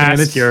the past. And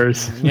it's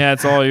yours. Yeah,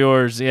 it's all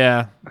yours.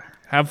 Yeah.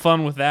 Have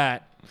fun with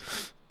that,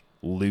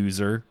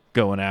 loser.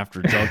 Going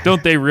after junk.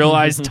 Don't they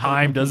realize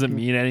time doesn't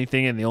mean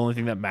anything and the only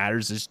thing that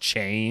matters is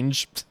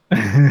change?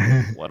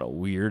 What a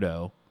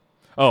weirdo.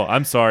 Oh,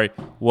 I'm sorry.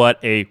 What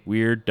a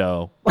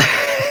weirdo.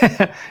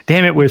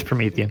 Damn it, where's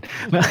Promethean?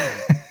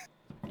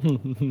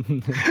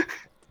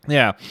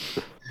 Yeah.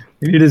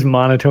 We need his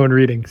monotone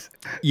readings.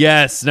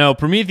 Yes. No,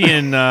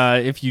 Promethean,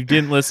 if you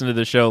didn't listen to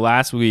the show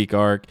last week,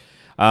 Ark,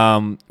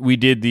 we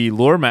did the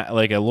Lore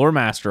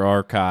Master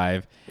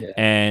archive,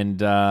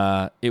 and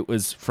it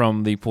was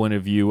from the point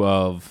of view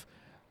of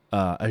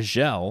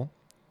Ajel,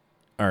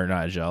 or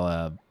not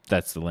Ajel,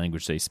 that's the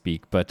language they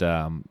speak, but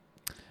a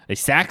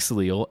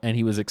Saxhleel, and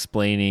he was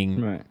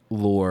explaining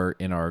lore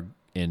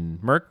in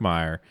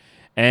Murkmire.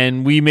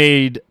 And we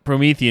made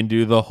Promethean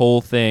do the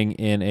whole thing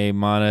in a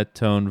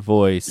monotone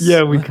voice.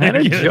 Yeah, we kind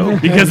of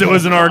joked. Because it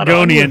was an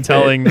Argonian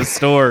telling the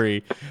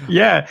story.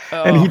 Yeah,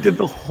 and he did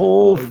the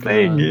whole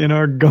thing in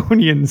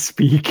Argonian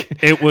speak.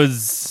 It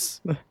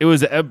was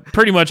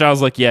pretty much, I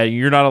was like, yeah,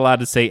 you're not allowed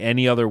to say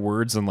any other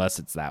words unless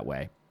it's that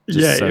way.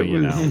 Just so it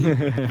was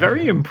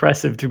very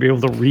impressive to be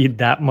able to read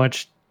that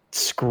much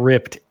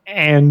script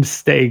and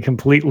stay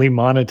completely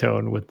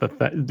monotone with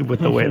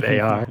the way they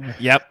are.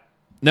 Yep.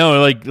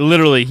 No, like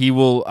literally, he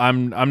will.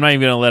 I'm not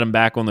even gonna let him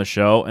back on the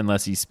show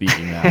unless he's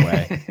speaking that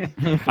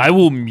way. I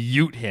will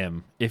mute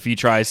him if he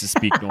tries to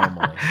speak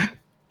normally.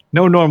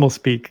 No normal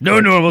speak.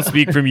 No normal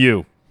speak from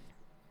you.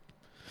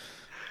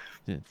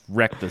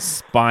 Wreck the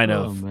spine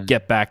of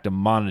get back to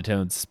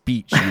monotone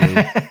speech.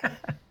 You.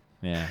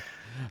 Yeah.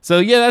 So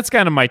yeah, that's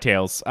kind of my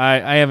tales.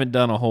 I haven't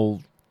done a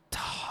whole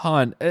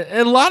ton.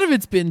 A lot of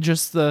it's been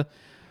just the.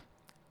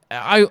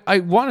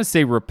 I want to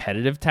say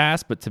repetitive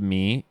tasks, but to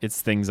me,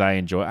 it's things I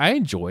enjoy. I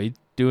enjoy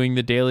doing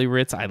the daily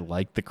writs. I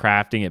like the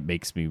crafting. It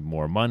makes me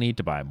more money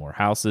to buy more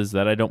houses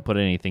that I don't put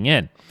anything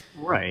in.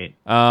 Right.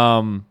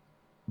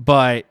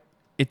 But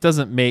it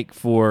doesn't make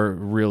for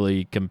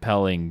really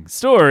compelling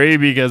story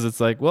because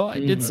it's like, well, I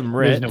did some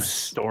writs. There's no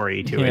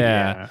story to it.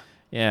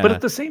 Yeah. But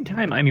at the same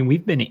time, I mean,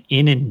 we've been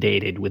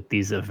inundated with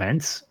these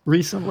events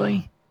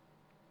recently.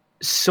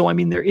 So, I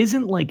mean, there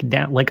isn't like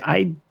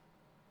I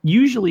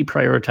usually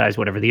prioritize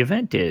whatever the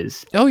event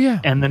is. Oh,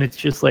 yeah. And then it's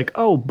just like,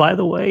 oh, by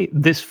the way,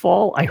 this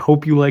fall, I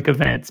hope you like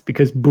events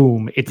because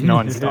boom, it's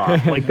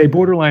nonstop. Like they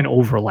borderline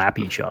overlap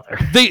each other.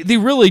 They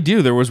really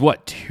do. There was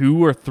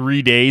 2 or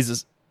 3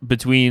 days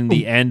between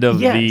the end of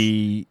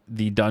the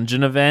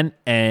dungeon event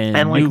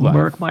and like New Life.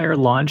 Murkmire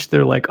launched.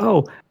 They're like,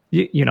 oh,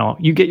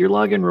 you get your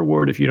login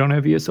reward if you don't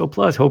have ESO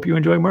Plus. Hope you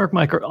enjoy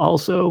Murkmire.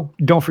 Also,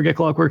 don't forget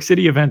Clockwork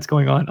City events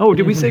going on. Oh,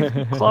 did we say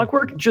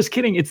Clockwork? Just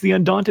kidding. It's the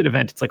Undaunted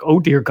event. It's like, oh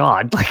dear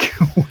God, like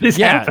what is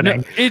happening?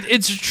 No,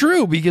 it's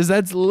true because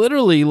that's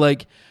literally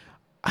like,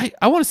 I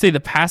want to say the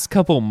past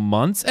couple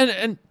months,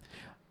 and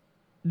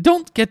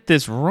don't get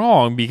this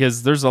wrong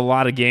because there's a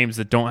lot of games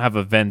that don't have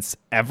events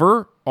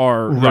ever,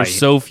 or they're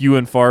so few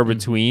and far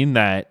between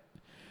that.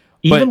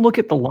 Even look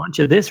at the launch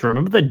of this.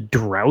 Remember the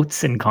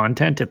droughts in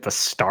content at the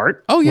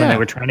start? Oh, yeah. When they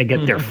were trying to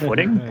get their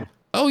footing?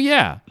 Oh,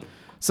 yeah.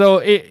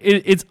 So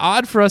it's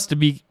odd for us to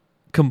be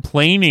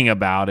complaining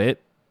about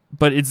it,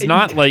 but it's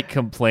not like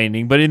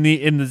complaining. But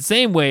in the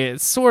same way, it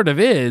sort of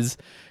is.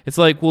 It's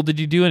like, well, did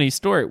you do any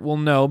story? Well,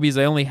 no, because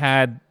I only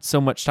had so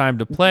much time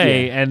to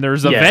play, and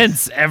there's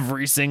events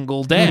every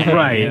single day.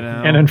 Right.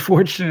 And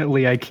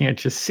unfortunately, I can't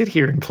just sit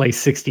here and play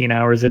 16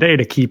 hours a day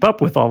to keep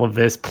up with all of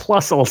this,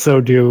 plus also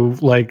do,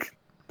 like,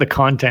 the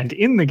content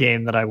in the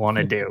game that I want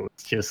to do.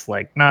 It's just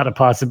like not a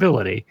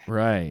possibility.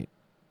 Right.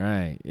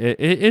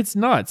 It's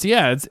nuts.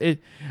 Yeah.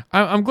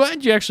 I'm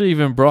glad you actually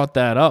even brought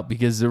that up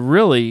because it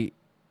really,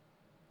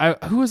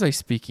 who was I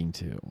speaking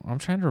to? I'm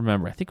trying to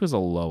remember. I think it was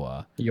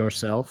Aloha.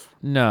 Yourself?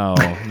 No.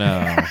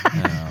 No.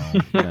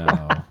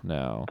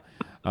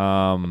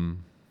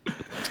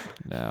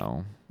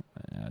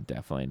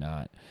 Definitely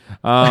not.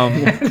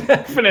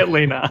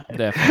 Definitely not.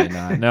 Definitely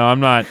not. No, I'm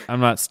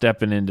not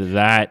stepping into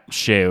that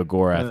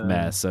Sheogorath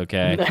mess,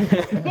 okay?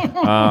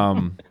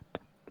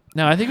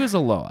 No, I think it was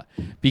Aloha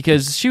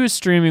because she was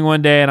streaming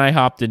one day and I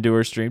hopped into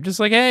her stream just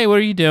like, hey, what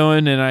are you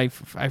doing? And I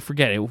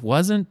forget.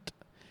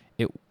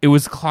 It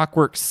was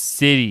Clockwork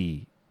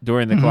City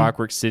during the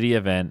Clockwork City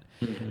event,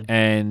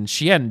 and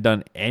she hadn't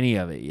done any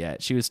of it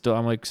yet. She was still,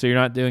 I'm like, so you're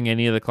not doing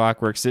any of the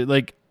Clockwork City?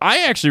 Like,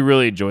 I actually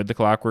really enjoyed the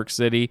Clockwork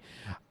City.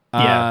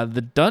 Yeah.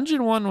 The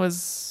dungeon one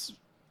was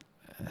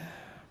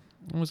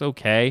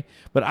okay,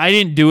 but I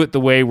didn't do it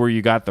the way where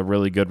you got the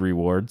really good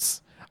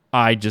rewards.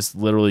 I just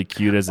literally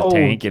queued as a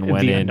tank and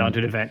went in. The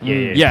Undaunted event.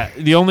 Yeah.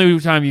 The only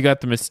time you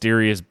got the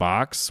mysterious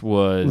box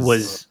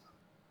was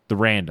the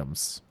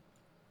randoms.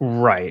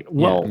 Right.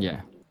 Well, yeah.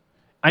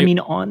 I mean,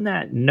 on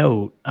that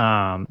note,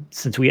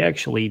 since we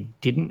actually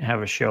didn't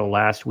have a show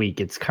last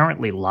week, it's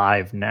currently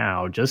live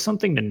now. Just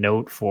something to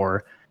note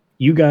for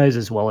you guys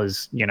as well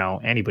as,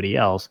 anybody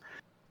else.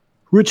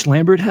 Rich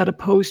Lambert had a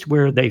post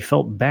where they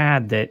felt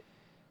bad that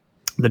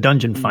the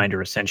Dungeon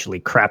Finder essentially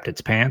crapped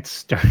its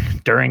pants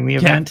during the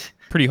event.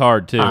 Pretty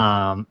hard, too.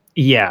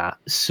 Yeah.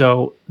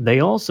 So they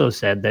also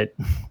said that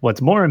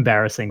what's more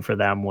embarrassing for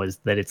them was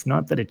that it's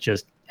not that it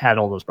just had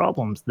all those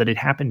problems, that it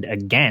happened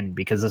again,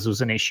 because this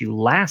was an issue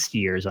last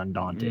year's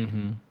Undaunted.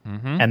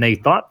 And they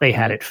thought they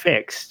had it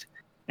fixed.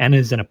 And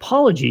as an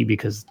apology,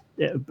 because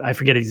I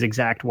forget his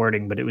exact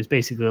wording, but it was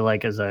basically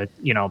like as a,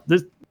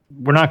 this,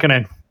 we're not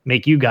going to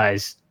make you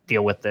guys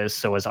deal with this.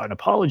 So as an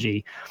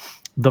apology,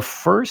 the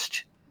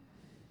first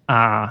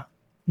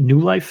New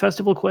Life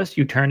Festival quest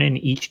you turn in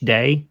each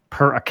day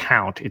per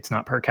account, it's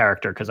not per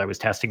character because I was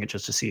testing it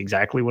just to see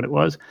exactly what it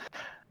was.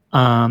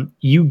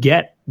 You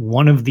get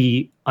one of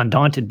the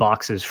Undaunted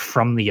boxes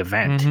from the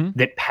event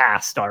that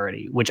passed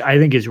already, which I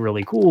think is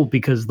really cool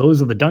because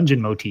those are the dungeon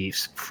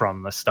motifs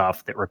from the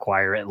stuff that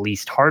require at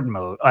least hard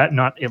mode, at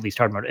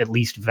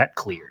least vet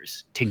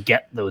clears to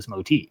get those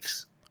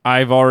motifs.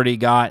 I've already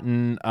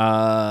gotten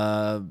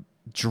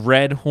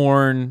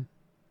Dreadhorn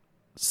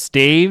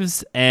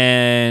staves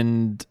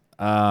and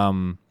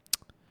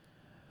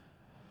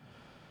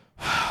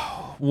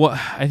what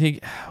I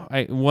think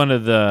one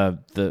of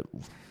the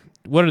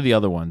what are the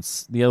other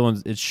ones? The other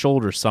ones, it's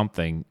shoulder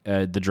something.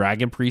 The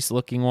Dragon Priest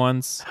looking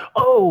ones.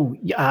 Oh,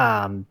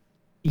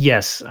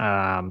 yes.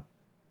 I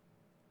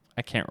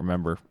can't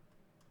remember.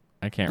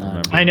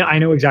 I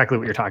know exactly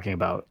what you're talking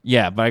about.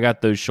 Yeah, but I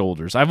got those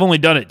shoulders. I've only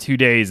done it 2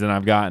 days, and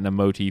I've gotten a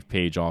motif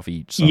page off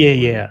each. So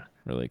Yeah.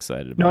 Really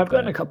excited about that. No, I've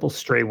gotten a couple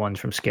stray ones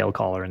from Scale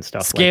Caller and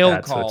stuff Scale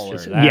like that. Caller.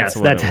 So that's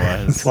what it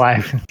was. That's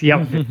why.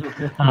 Yep.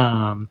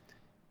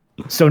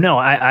 So no,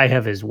 I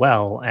have as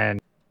well,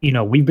 and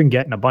we've been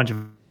getting a bunch of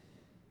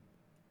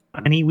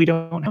money we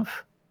don't have.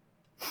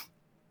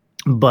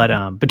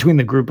 But between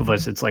the group of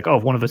us, it's like,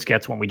 if one of us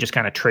gets one, we just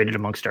kind of trade it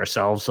amongst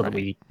ourselves so that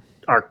we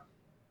are.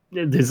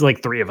 There's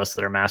like 3 of us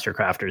that are master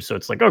crafters, so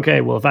it's like,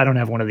 okay, well, if I don't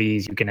have one of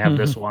these, you can have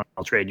this one.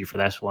 I'll trade you for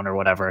this one or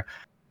whatever.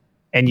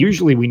 And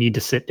usually we need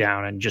to sit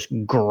down and just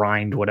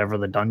grind whatever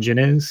the dungeon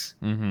is.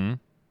 And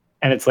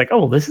it's like,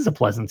 this is a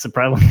pleasant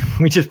surprise.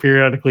 We just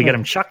periodically get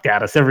them chucked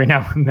at us every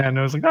now and then.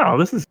 I was like,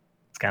 it's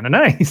kind of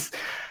nice.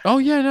 Oh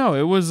yeah, no,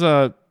 it was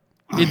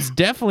it's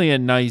definitely a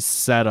nice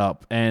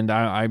setup, and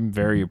I'm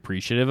very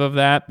appreciative of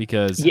that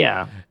because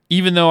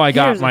even though I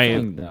got my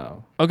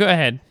though. Oh, go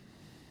ahead.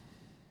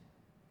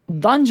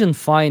 Dungeon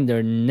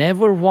Finder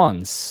never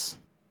once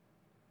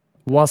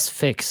was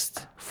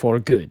fixed for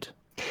good.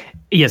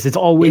 Yes, it's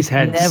always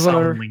had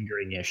some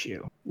lingering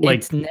issue.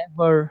 It's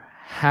never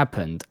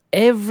happened.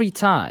 Every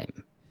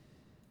time,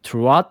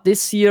 throughout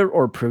this year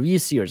or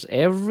previous years,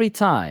 every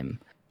time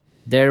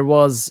there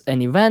was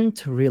an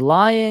event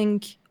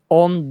relying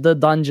on the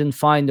Dungeon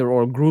Finder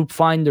or Group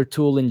Finder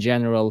tool in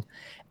general,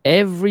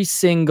 every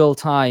single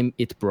time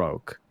it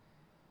broke.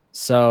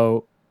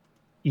 So,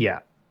 yeah.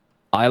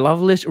 I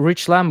love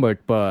Rich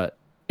Lambert, but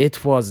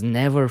it was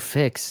never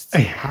fixed.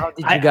 How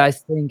did you guys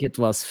think it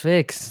was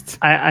fixed?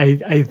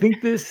 I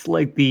think this,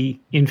 like the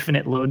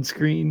infinite load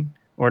screen,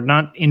 or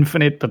not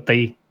infinite, but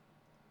the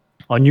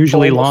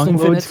unusually long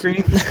load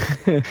screen,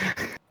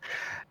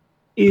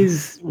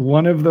 is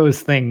one of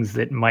those things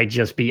that might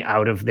just be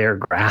out of their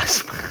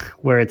grasp,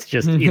 where it's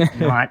just, it's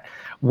not,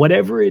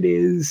 whatever it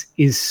is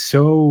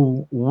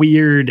so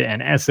weird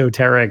and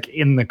esoteric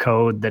in the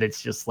code that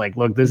it's just like,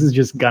 look, this is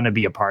just going to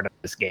be a part of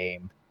this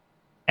game.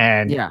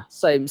 And yeah,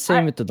 same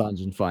with the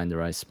Dungeon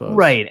Finder, I suppose.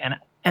 Right.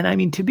 And I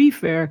mean, to be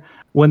fair,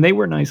 when they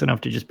were nice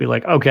enough to just be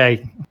like,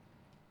 okay,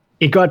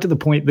 it got to the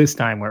point this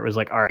time where it was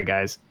like, all right,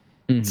 guys,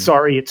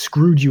 sorry, it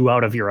screwed you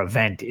out of your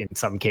event in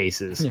some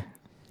cases. Yeah.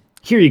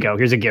 Here you go.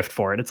 Here's a gift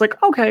for it. It's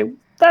like, okay,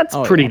 that's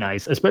pretty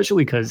nice,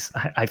 especially because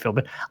I feel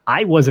that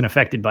I wasn't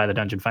affected by the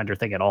Dungeon Finder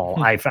thing at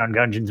all. I found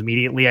dungeons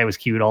immediately. I was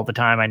queued all the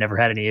time. I never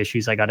had any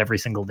issues. I got every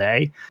single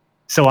day.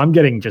 So I'm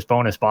getting just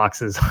bonus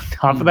boxes on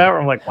top of that.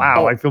 Where I'm like,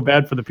 wow, I feel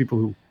bad for the people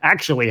who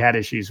actually had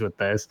issues with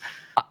this.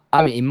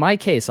 I mean, in my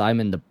case, I'm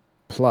in the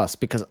plus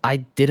because I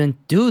didn't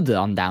do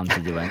the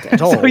Undaunted event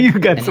at all. So you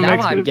got and some now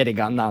extra... I'm getting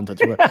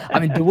Undaunted. I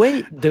mean, the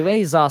way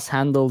ZOS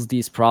handles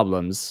these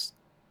problems,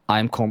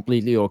 I'm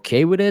completely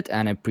okay with it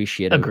and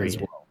appreciate it as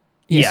well.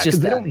 It's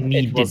just they don't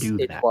need to do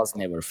that. It was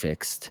never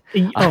fixed.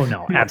 Oh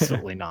no,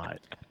 absolutely not.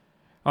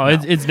 Oh, no.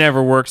 It's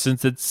never worked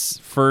since it's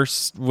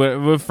first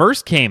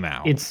came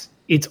out.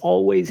 It's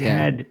always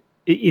had.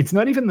 It's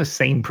not even the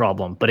same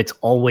problem, but it's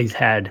always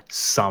had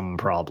some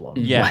problem.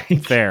 Yeah,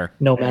 like, fair.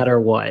 No matter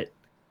what.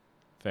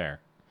 Fair.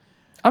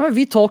 I mean,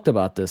 we talked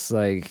about this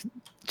like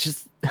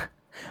just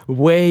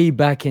way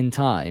back in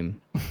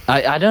time.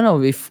 I don't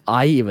know if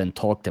I even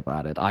talked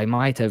about it. I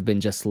might have been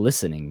just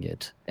listening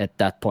it at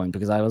that point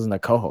because I wasn't a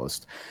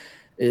co-host.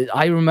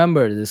 I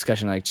remember the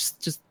discussion like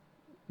just.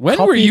 When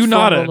were you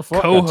not a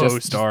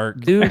co-host,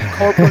 Ark? Dude,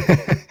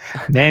 corporate.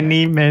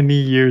 many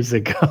years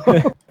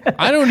ago.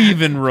 I don't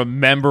even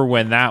remember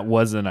when that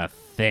wasn't a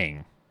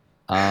thing.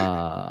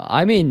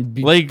 I mean,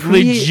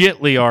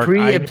 legitly, Ark.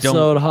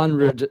 Pre-episode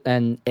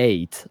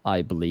 108,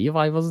 I believe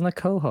I wasn't a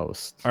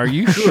co-host. Are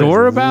you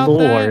sure about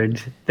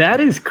that? That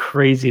is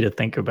crazy to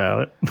think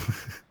about.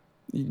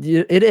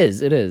 It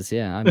is.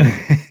 Yeah. I mean,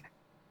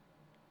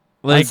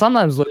 I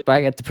sometimes look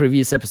back at the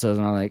previous episodes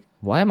and I'm like,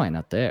 why am I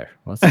not there?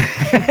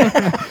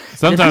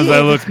 Sometimes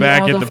I look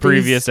back at the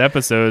previous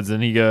episodes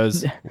and he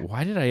goes,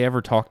 why did I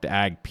ever talk to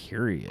Ag,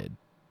 period?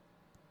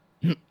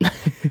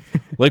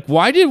 Like,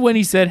 why did when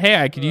he said,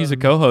 hey, I could use a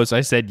co-host,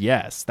 I said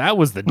yes. That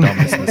was the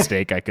dumbest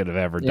mistake I could have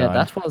ever done. Yeah,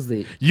 that was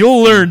the...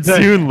 You'll learn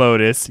soon,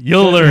 Lotus.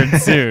 You'll learn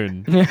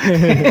soon.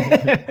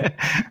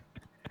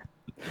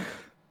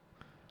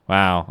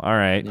 Wow. All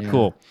right. Yeah.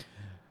 Cool.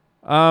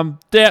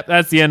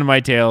 That's the end of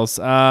my tales.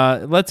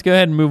 Let's go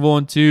ahead and move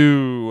on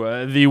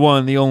to the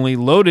one, the only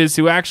Lotus,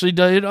 who actually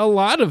did a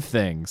lot of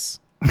things.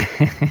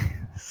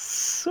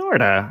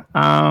 Sorta.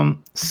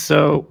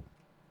 So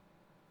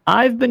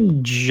I've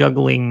been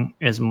juggling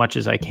as much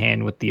as I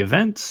can with the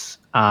events.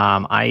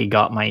 I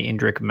got my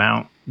Indrik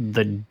mount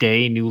the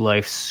day New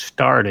Life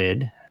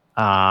started.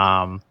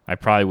 I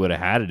probably would have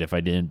had it if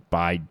I didn't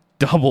buy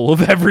double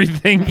of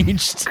everything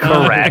each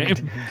time.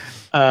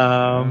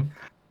 Correct.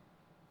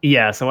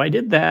 Yeah, so I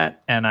did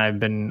that, and I've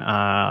been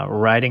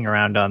riding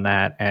around on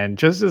that. And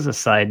just as a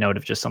side note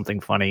of just something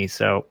funny,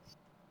 so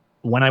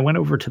when I went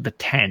over to the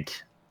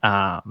tent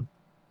to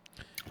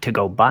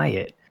go buy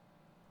it,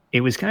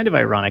 it was kind of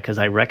ironic because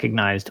I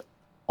recognized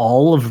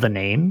all of the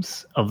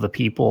names of the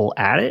people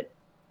at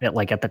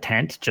the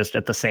tent, just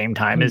at the same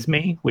time as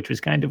me, which was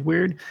kind of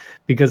weird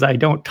because I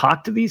don't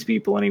talk to these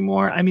people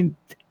anymore. I mean,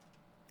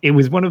 it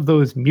was one of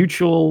those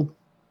mutual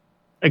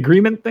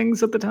agreement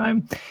things at the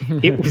time.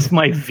 It was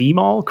my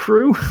VMall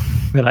crew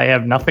that I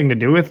have nothing to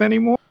do with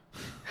anymore.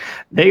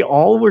 They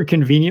all were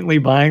conveniently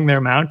buying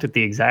their mount at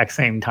the exact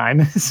same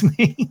time as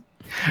me,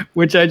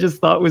 which I just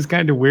thought was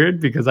kind of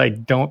weird because I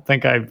don't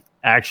think I've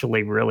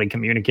actually really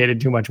communicated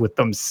too much with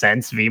them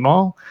since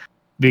VMall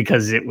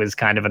because it was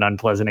kind of an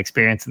unpleasant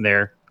experience and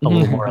they're a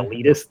little more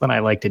elitist than I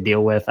like to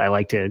deal with. I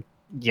like to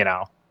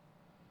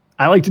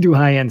do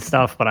high-end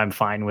stuff, but I'm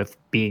fine with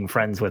being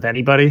friends with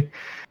anybody.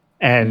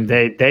 And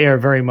they are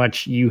very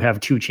much, you have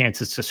two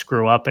chances to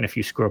screw up. And if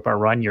you screw up our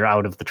run, you're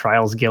out of the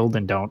Trials Guild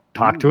and don't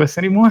talk to us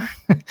anymore.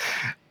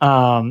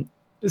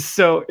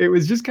 So it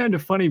was just kind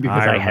of funny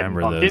because I hadn't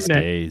bumped into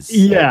days.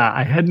 Yeah,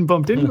 I hadn't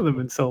bumped into them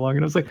in so long.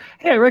 And I was like,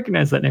 hey, I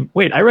recognize that name.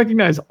 Wait, I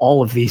recognize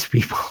all of these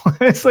people.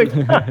 It's like,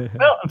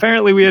 well,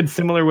 apparently we had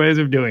similar ways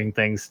of doing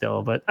things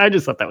still. But I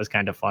just thought that was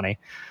kind of funny.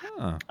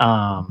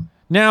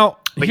 Now,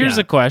 here's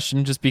a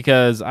question, just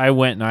because I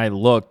went and I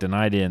looked and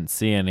I didn't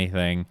see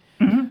anything.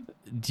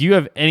 Do you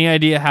have any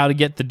idea how to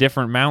get the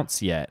different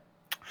mounts yet?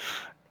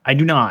 I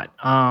do not.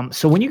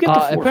 So when you get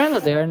the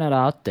apparently they're not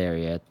out there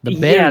yet. The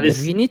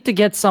berries. You need to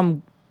get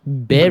some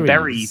berries. The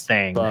berry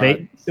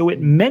thing. So it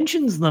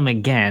mentions them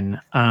again.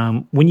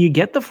 When you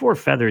get the 4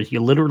 feathers, you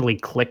literally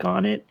click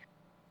on it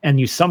and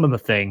you summon the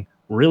thing.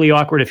 Really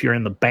awkward if you're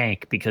in the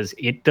bank because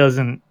it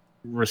doesn't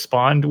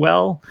respond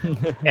well.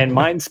 And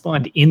mine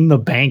spawned in the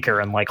banker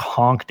and like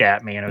honked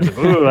at me. And I was like,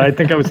 ooh, I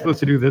think I was supposed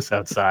to do this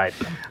outside.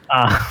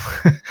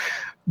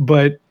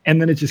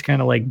 And then it just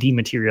kind of like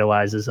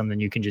dematerializes and then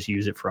you can just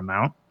use it for a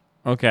mount.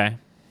 Okay.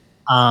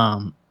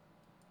 I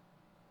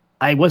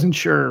wasn't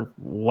sure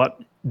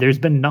there's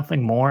been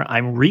nothing more.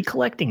 I'm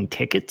recollecting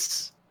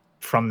tickets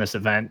from this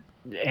event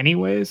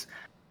anyways.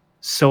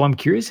 So I'm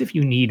curious if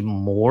you need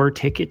more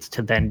tickets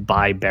to then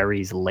buy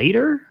berries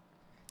later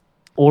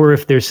or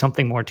if there's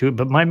something more to it.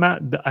 But my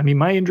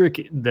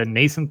Indrik, the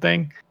nascent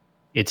thing,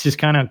 it's just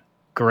kind of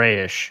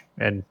grayish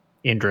and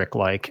Indrik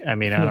like. I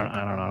mean, I don't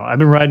know. I've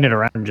been riding it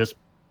around just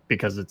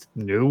because it's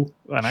new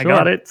and I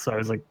got it. So I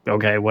was like,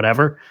 okay,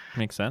 whatever.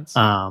 Makes sense.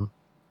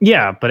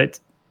 Yeah, but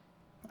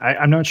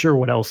I'm not sure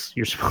what else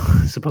you're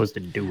supposed to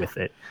do with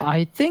it.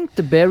 I think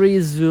the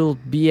berries will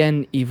be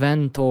an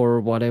event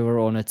or whatever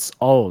on its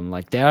own.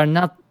 Like they are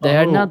not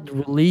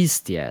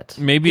released yet.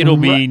 Maybe it'll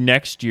be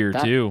next year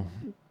too.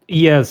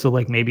 Yeah, so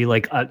like maybe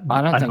like I don't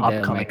an think they'll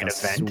upcoming make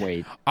us event.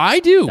 wait. I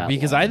do, that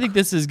because long. I think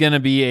this is going to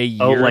be a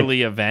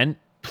yearly event.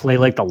 Play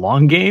like the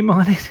long game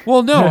on it.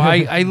 Well, no,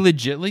 I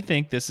legitimately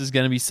think this is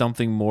going to be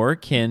something more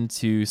akin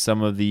to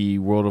some of the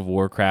World of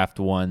Warcraft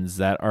ones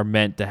that are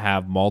meant to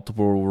have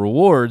multiple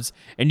rewards,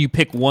 and you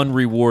pick one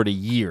reward a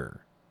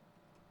year.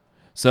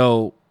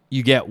 So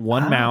you get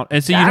one mount,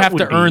 and so you'd have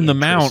to earn the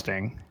mount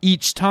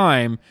each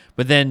time,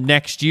 but then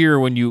next year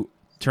when you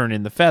turn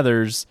in the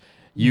feathers,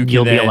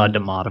 you'll be allowed to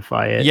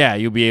modify it. Yeah,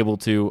 you'll be able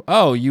to,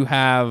 you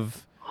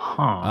have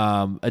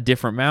a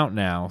different mount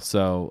now.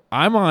 So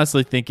I'm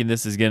honestly thinking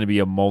this is going to be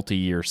a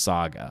multi-year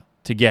saga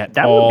to get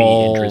that all would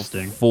be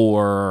interesting.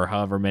 4 or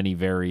however many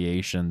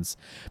variations.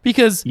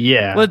 Because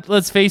yeah,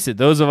 let's face it,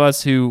 those of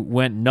us who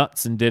went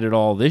nuts and did it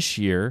all this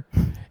year,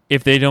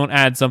 if they don't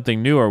add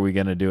something new, are we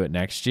going to do it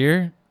next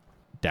year?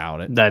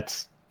 Doubt it.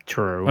 That's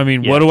true. I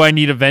mean, what do I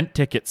need event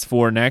tickets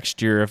for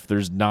next year if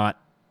there's not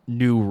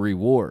new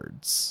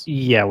rewards?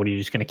 Yeah, what are you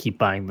just going to keep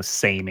buying the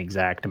same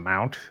exact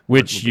amount?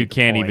 Which you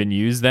can't even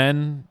use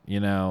then,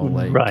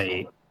 like...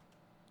 Right.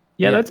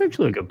 Yeah, that's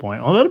actually a good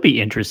point. Well, that'll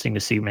be interesting to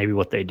see maybe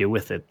what they do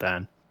with it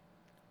then.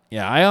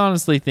 Yeah, I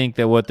honestly think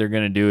that what they're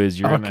going to do is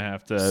you're going to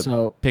have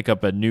to pick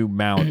up a new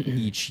mount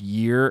each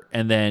year,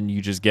 and then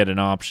you just get an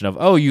option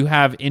of, you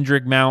have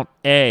Indrik Mount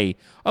A.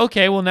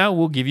 Okay, well, now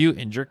we'll give you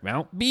Indrik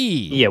Mount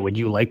B. Yeah, would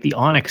you like the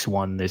Onyx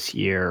one this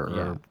year,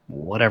 or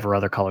whatever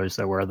other colors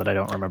there were that I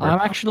don't remember?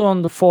 I'm actually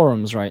on the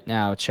forums right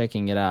now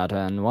checking it out,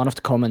 and one of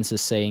the comments is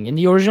saying, in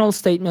the original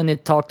statement,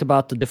 it talked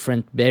about the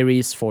different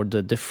berries for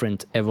the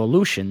different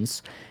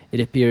evolutions. It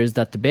appears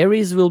that the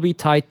berries will be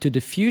tied to the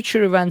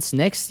future events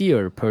next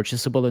year,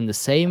 purchasable in the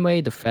same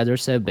way the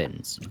feathers have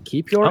been. So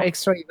keep your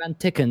extra event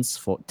tickets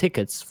for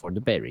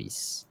the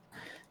berries.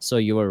 So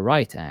you were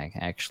right, Ag,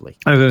 actually.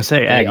 I was going to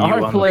say, Ag, you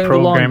on the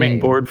programming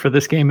board for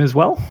this game as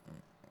well?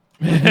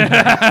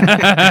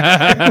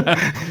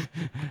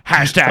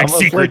 Hashtag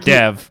secret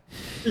dev.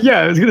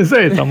 Yeah, I was going to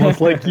say, it's almost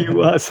like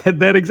you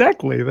said that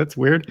exactly. That's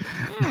weird.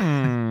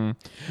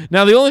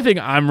 Now, the only thing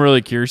I'm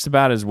really curious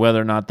about is whether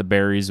or not the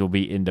berries will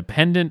be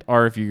independent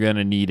or if you're going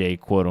to need a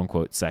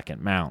quote-unquote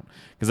second mount.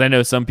 Because I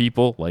know some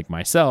people, like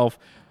myself,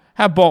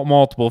 have bought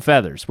multiple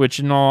feathers, which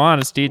in all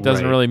honesty, it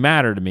doesn't really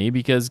matter to me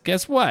because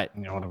guess what?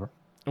 Whatever.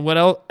 What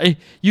else?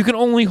 You can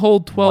only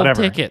hold 12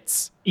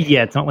 tickets.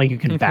 Yeah, it's not like you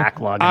can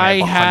backlog and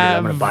I have 100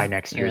 I'm going to buy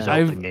next year's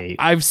Ultimate.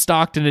 I've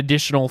stocked an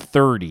additional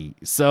 30,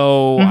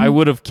 so I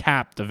would have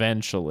capped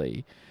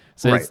eventually.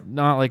 So it's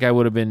not like I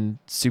would have been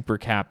super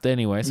capped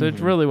anyway. So it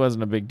really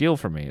wasn't a big deal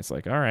for me. It's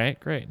like, all right,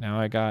 great. Now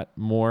I got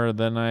more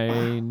than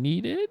I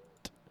needed,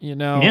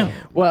 Yeah.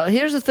 Well,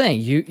 here's the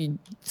thing. You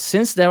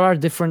since there are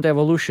different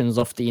evolutions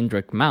of the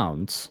Indrik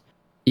mounts,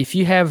 if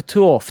you have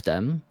 2 of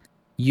them,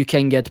 you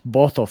can get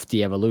both of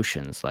the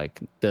evolutions, like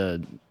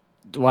the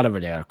whatever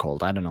they are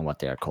called. I don't know what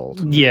they are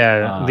called.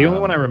 Yeah, the only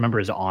one I remember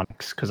is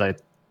Onyx because I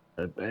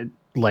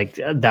like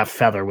that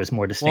feather was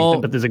more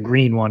distinctive, but there's a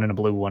green one and a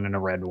blue one and a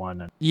red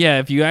one. Yeah,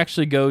 if you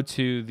actually go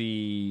to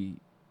the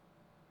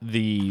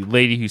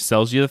lady who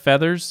sells you the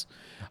feathers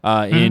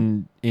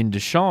in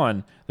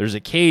Deshaun, there's a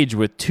cage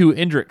with 2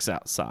 Indriks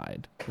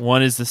outside.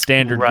 One is the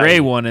standard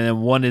gray one, and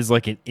then one is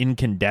like an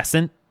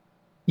incandescent.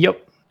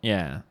 Yep.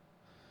 Yeah.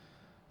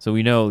 So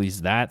we know at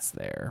least that's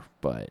there,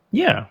 but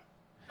yeah.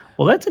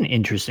 Well, that's an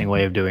interesting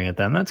way of doing it.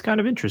 Then that's kind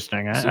of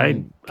interesting.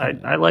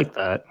 I like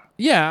that.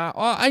 Yeah,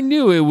 I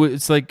knew it was.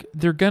 It's like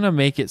they're gonna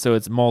make it so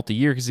it's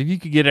multi-year because if you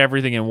could get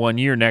everything in 1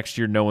 year, next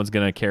year no one's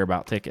gonna care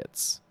about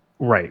tickets.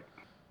 Right.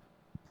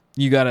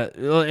 You gotta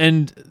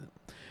and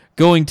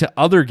going to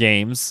other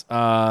games,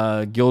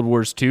 Guild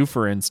Wars 2,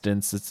 for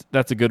instance,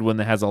 that's a good one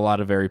that has a lot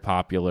of very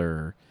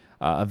popular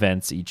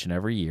events each and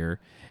every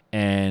year.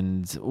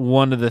 And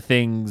one of the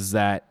things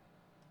that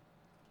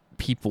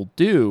people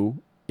do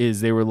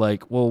is they were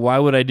like, well, why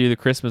would I do the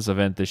Christmas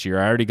event this year?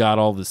 I already got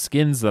all the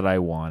skins that I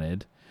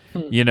wanted,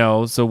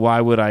 so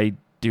why would I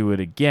do it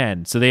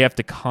again? So they have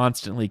to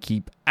constantly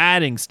keep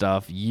adding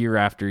stuff year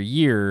after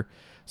year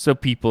so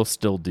people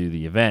still do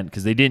the event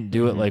because they didn't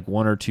do it like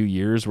 1 or 2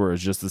 years where it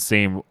was just the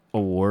same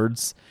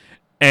awards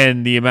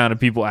and the amount of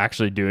people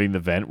actually doing the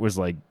event was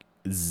like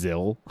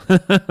zil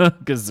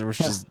because there was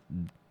just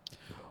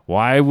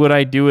why would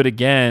I do it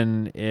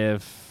again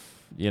if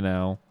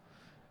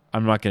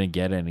I'm not going to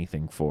get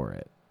anything for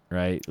it,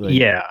 right? Like,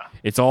 yeah.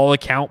 It's all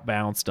account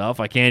bound stuff.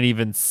 I can't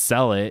even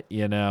sell it,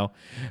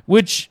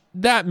 which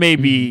that may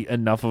be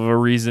enough of a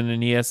reason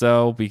in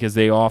ESO because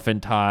they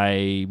often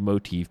tie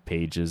motif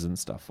pages and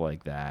stuff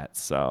like that.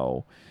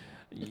 So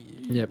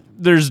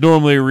there's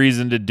normally a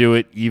reason to do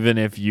it even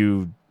if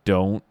you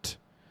don't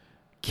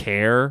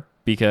care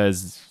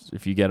because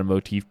if you get a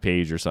motif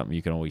page or something,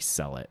 you can always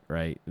sell it,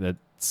 right?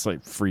 That's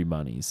like free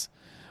monies.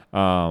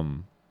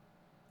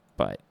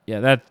 But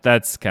yeah,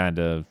 that's kind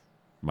of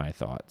my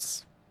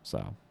thoughts.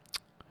 So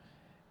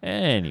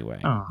anyway.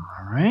 All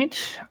right.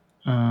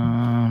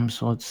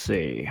 So let's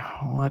see.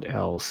 What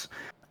else?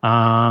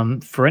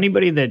 For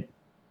anybody that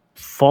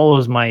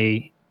follows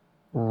my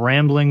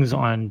ramblings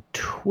on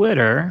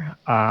Twitter,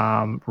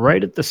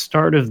 right at the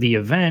start of the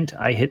event,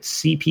 I hit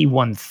CP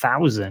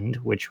 1000,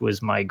 which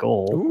was my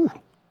goal.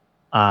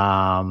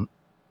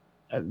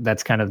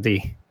 That's kind of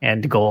the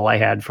end goal I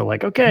had for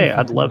like, okay,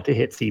 I'd love to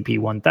hit CP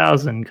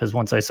 1000, because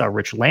once I saw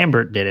Rich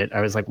Lambert did it,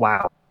 I was like,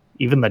 wow,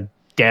 even the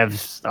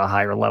dev's a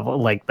higher level,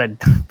 like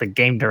the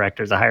game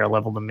director's a higher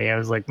level than me. I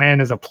was like,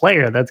 man, as a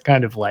player, that's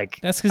kind of like,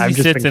 that's because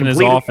he sits in his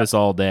office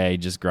all day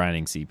just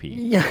grinding CP.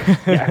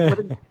 Yeah.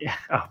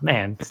 Oh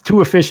man, it's too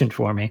efficient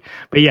for me.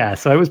 But yeah,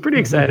 so I was pretty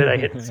excited. I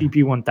hit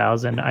CP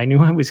 1000. I knew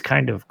I was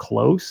kind of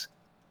close.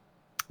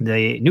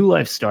 The New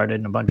Life started,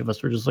 and a bunch of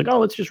us were just like, oh,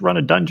 let's just run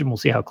a dungeon. We'll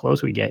see how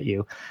close we get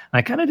you. And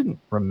I kind of didn't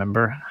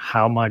remember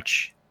how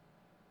much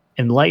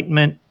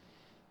Enlightenment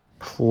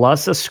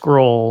plus a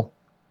scroll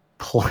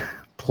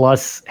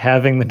plus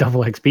having the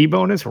double XP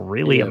bonus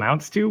really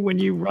amounts to when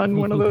you run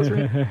one of those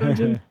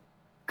dungeons.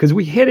 Because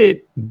we hit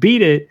it,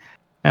 beat it,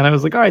 and I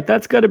was like, all right,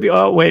 that's got to be,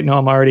 oh, wait, no,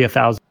 I'm already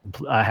 1,000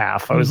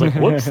 half. I was like,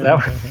 whoops,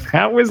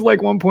 that was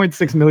like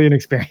 1.6 million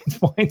experience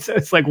points.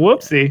 It's like,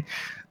 whoopsie.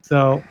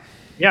 So,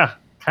 yeah.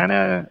 Kind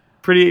of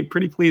pretty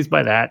pleased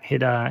by that.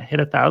 Hit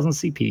 1,000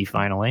 CP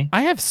finally.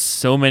 I have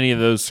so many of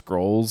those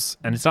scrolls,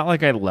 and it's not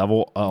like I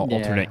level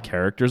alternate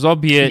characters,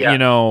 albeit you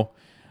know,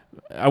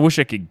 I wish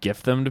I could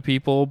gift them to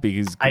people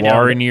because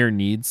Guaranir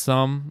needs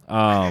some.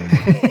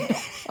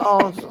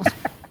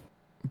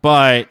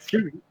 But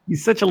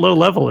he's such a low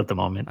level at the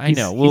moment. I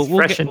know.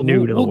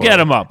 We'll get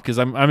him up because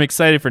I'm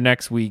excited for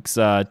next week's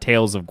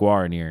Tales of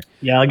Guaranir.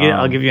 Yeah,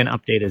 I'll give you an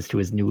update as to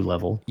his new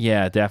level.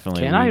 Yeah,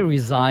 definitely. Can I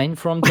resign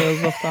from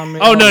Tales of Guaranir?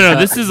 Oh no,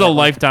 this is a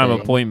lifetime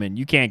appointment.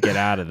 You can't get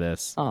out of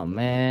this. Oh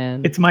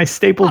man, it's my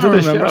staple to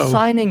the show.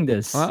 Signing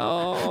this.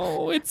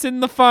 Oh, it's in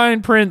the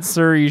fine print,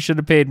 sir. You should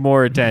have paid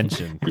more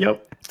attention.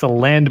 Yep, it's a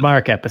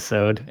landmark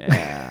episode.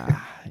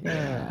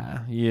 Yeah,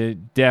 you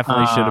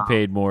definitely should have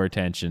paid more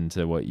attention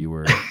to what you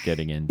were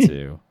getting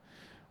into.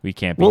 We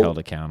can't be held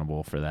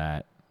accountable for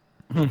that.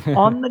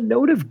 On the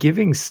note of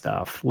giving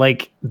stuff,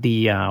 like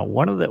the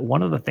one of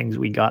the things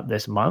we got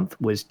this month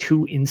was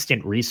 2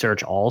 instant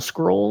research all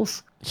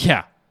scrolls.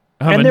 Yeah,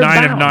 I'm a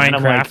 9 of 9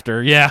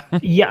 crafter.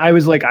 Like, yeah, I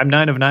was like, I'm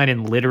 9 of 9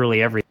 in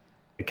literally every.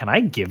 Can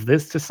I give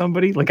this to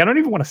somebody? Like, I don't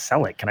even want to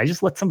sell it. Can I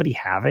just let somebody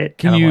have it?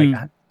 Can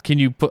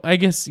you put? I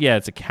guess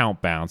it's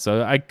account bound,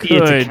 so I could.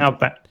 It's account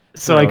bound.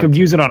 So I could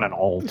use it on an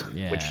alt,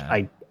 which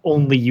I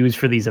only use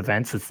for these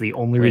events. It's the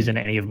only reason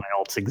any of my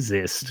alts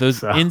exist.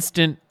 Those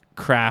instant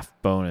craft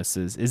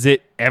bonuses, is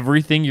it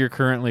everything you're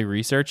currently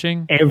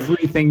researching?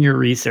 Everything you're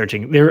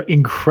researching. They're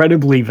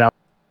incredibly valuable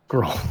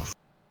scrolls.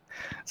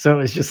 So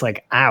it's just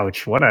like,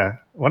 ouch, what a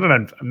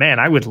man,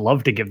 I would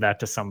love to give that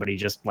to somebody,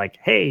 just like,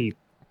 hey,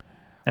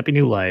 happy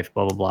new life,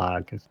 blah, blah,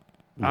 blah.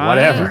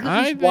 Whatever.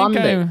 I think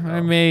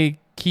I may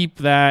keep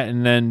that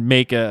and then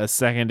make a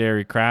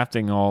secondary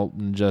crafting alt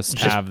and just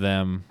have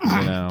them,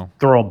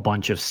 throw a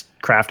bunch of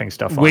crafting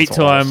stuff on. Wait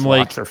till I'm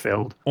like are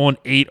filled. On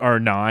 8 or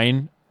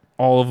 9.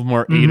 All of them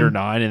are 8 or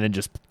 9, and then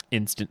just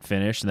instant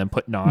finish, and then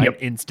put 9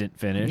 instant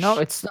finish. No,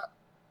 it's not.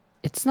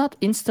 It's not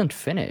instant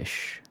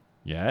finish.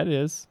 Yeah, it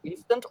is.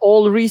 Instant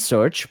all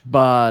research,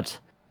 but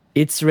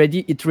it's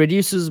ready. It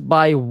reduces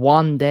by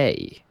 1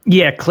 day.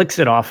 Yeah, it clicks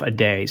it off a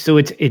day. So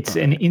it's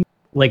an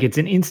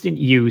instant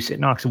use. It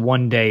knocks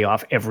 1 day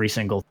off every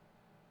single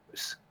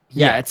use.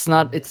 Yeah, it's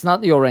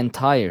not your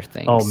entire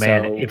thing. Oh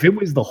man, if it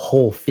was the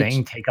whole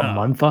thing, take a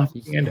month off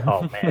the end.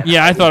 Oh man.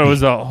 Yeah, I thought it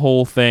was a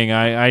whole thing.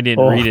 I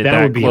didn't read it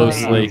that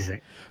closely.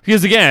 Amazing.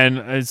 Because again,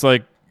 it's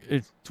like,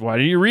 why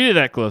did you read it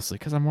that closely?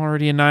 Because I'm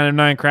already a 9 of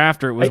 9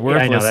 crafter. It was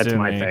worthless. I know, that's to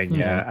my me. thing.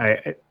 Yeah.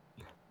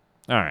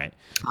 All right.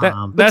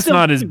 That's still,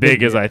 not as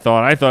big as I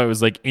thought. I thought it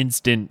was like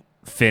instant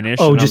finish.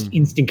 Oh, just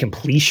instant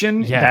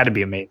completion? Yeah. That'd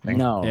be amazing.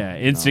 No. Yeah,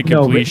 instant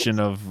completion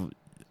of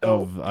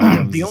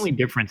items. The only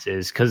difference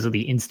is because of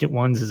the instant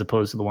ones as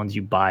opposed to the ones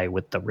you buy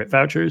with the RIP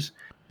vouchers,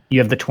 you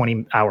have the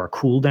 20-hour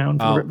cooldown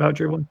for the RIP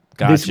voucher one.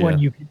 Gotcha. This one,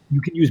 you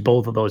can use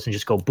both of those and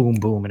just go boom,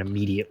 boom, and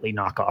immediately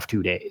knock off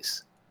 2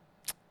 days.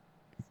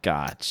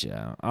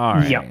 Gotcha. All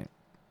right. Yep.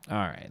 All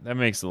right. That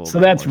makes a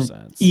little bit more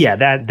sense. Yeah,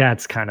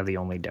 that's kind of the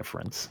only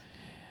difference.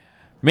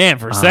 Man,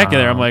 for a second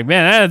there, I'm like,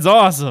 man, that's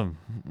awesome.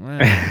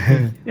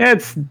 Yeah,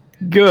 it's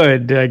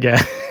good, I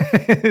guess.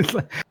 It's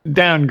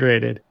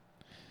downgraded.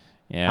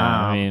 Yeah,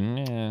 I mean,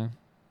 yeah.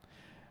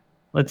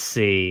 Let's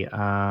see.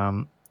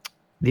 The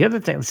other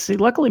thing,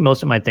 luckily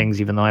most of my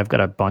things, even though I've got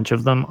a bunch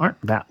of them,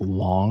 aren't that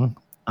long.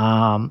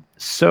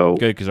 So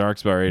good, because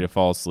Ark's about ready to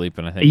fall asleep,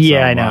 and I think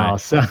I know.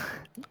 So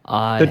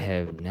I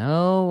have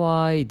no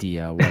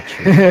idea what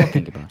you're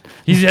talking about.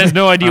 He has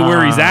no idea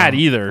where he's at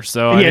either.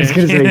 So yeah, it's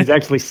because he's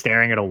actually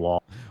staring at a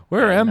wall.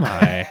 Where am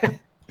I?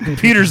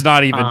 Computer's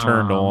not even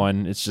turned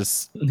on. It's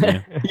just.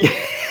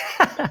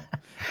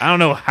 I don't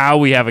know how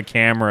we have a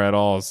camera at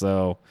all.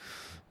 So,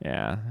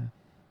 yeah.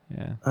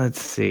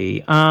 Let's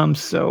see.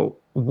 So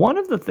one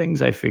of the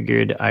things I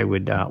figured I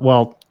would.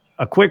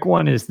 A quick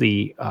one is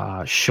the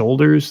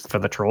shoulders for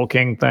the Troll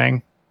King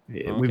thing.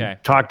 Okay.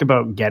 We've talked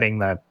about getting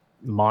the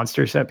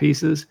monster set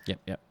pieces.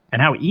 Yep.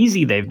 and how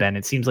easy they've been,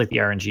 it seems like the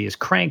RNG is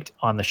cranked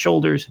on the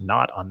shoulders,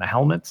 not on the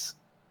helmets.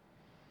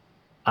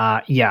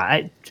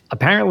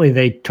 Apparently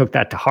they took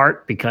that to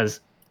heart,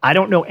 because I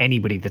don't know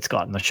anybody that's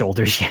gotten the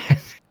shoulders yet.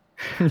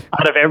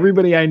 Out of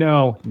everybody I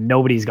know,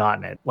 nobody's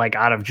gotten it. Like,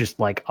 out of just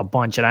like a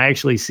bunch. And I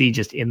actually see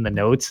just in the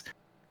notes,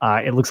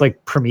 it looks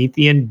like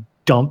Promethean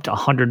dumped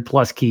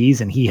 100+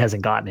 keys and he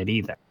hasn't gotten it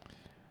either.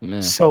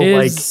 Man. So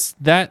is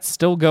that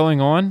still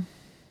going on?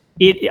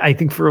 I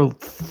think for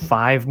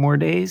 5 more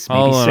days. Maybe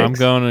Hold on, 6. I'm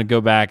going to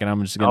go back and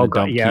I'm just going to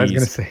dump keys. Yeah, I was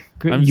going to say,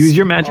 use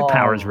your magic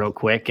powers real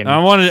quick. And I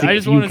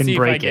just want to see if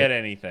I get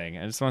anything.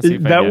 I just want to see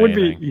if I get anything. That would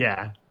be,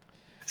 yeah.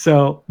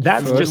 So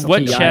that's just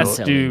what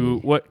chest do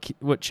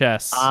what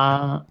chest?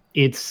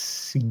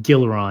 It's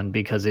Gilron,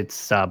 because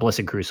it's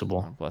Blessed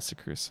Crucible. Blessed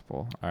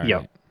Crucible. All right.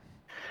 Yep.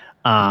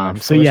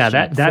 So yeah,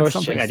 that's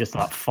something I just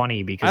thought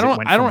funny, because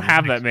I don't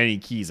have that many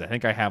keys. I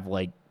think I have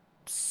like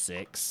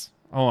 6.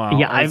 Oh wow.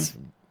 Yeah,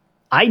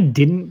 I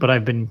didn't, but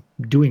I've been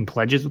doing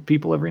pledges with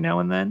people every now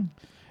and then.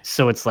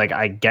 So it's like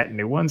I get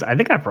new ones. I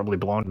think I've probably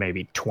blown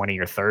maybe 20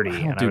 or 30,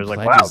 and I was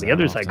like, wow, the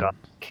others I got.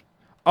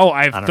 Oh,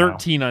 I have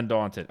 13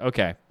 Undaunted.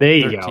 Okay. There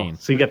you go.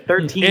 So you got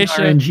 13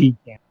 RNG.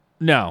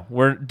 No,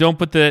 don't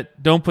put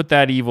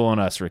that evil on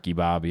us, Ricky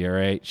Bobby, all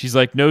right? She's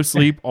like, no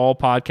sleep, all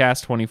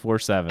podcast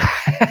 24/7.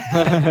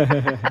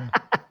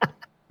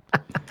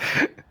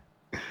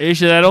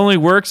 Aisha, that only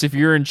works if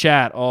you're in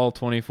chat all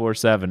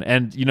 24/7.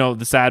 And you know,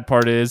 the sad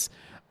part is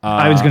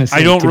I was going to say,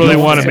 I don't really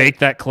want to make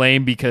that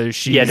claim, because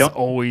she's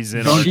always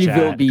in our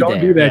chat.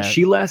 Don't do that. Yeah.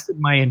 She lasted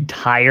my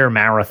entire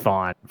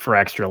marathon for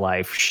Extra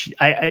Life.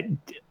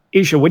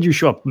 Aisha, would you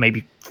show up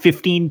maybe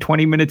 15,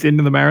 20 minutes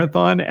into the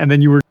marathon, and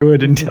then you were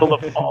good until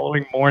the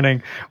following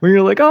morning, when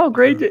you're like, oh,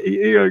 great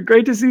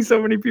to see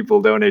so many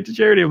people donate to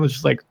charity. I was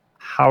just like,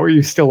 how are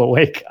you still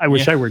awake? I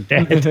wish I were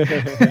dead.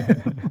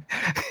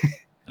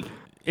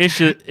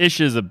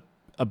 Isha's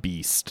a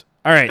beast.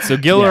 All right, so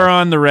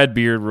Gilron, the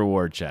Redbeard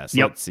reward chest.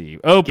 Yep. Let's see.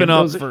 Open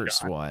up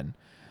first one.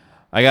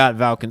 I got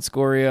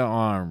Valkynscoria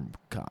arm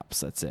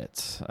cops. That's it.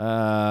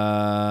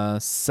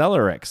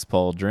 Celerix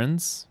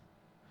pauldrons.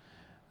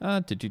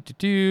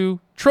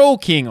 Troll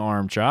King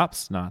arm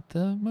chops, not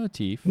the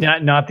motif.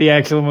 Not the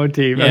actual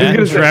motif.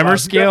 Yeah, Tremor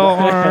Scale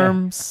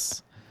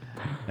arms.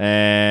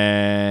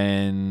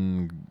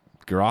 And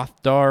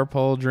Grothdar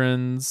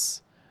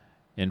pauldrons.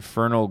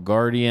 Infernal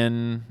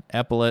Guardian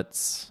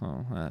epaulets.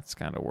 Oh, that's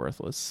kind of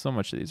worthless. So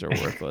much of these are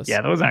worthless.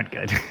 Yeah, those aren't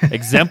good.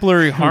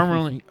 Exemplary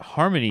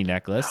Harmony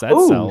necklace. That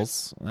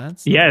sells.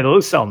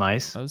 Those sell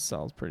nice. Those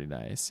sells pretty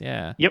nice.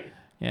 Yeah. Yep.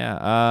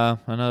 Yeah.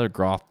 Another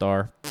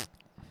Grothdar.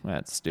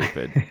 That's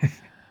stupid.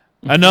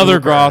 Another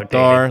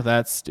Grothdar.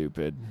 That's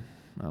stupid.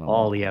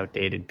 All the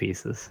outdated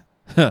pieces.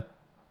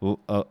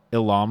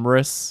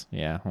 Ilambris.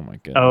 Yeah. Oh my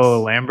goodness.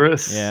 Oh,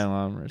 Ilambris. Yeah,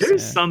 Ilambris.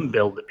 There's some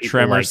build that people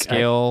Tremor like.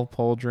 Scale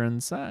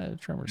pauldrons.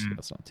 Tremor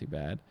Scale's not too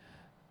bad.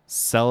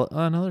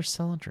 Another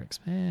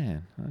Celandrix.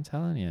 Man, I'm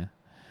telling you.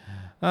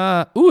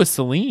 A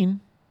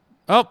Selene.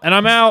 Oh, and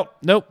I'm out.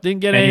 Nope,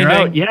 didn't get anything. You're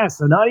out. Yeah,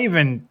 so not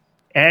even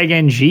Ag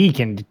NG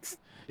can.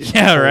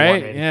 Yeah,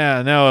 right.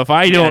 Yeah, no. If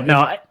I don't,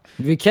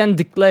 we can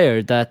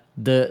declare that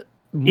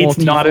it's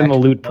not in the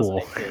loot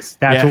pool.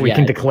 That's what we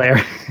can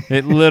declare.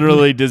 It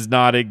literally does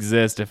not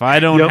exist. If I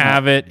don't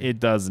have it, it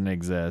doesn't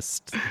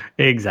exist.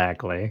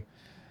 Exactly.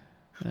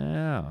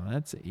 Oh,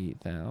 that's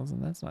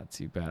 8,000. That's not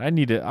too bad.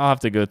 I'll have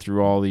to go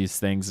through all these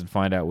things and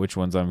find out which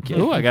ones I'm.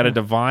 Oh, I got a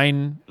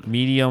divine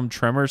medium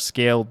tremor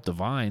scale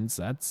divines.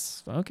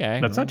 That's okay.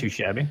 That's not too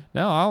shabby.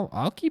 No,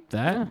 I'll keep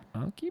that. Yeah.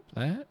 I'll keep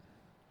that.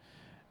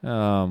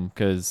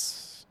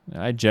 Because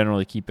I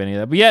generally keep any of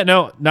that. But yeah,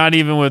 no, not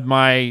even with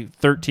my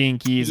 13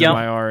 keys and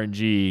my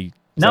RNG.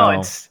 No,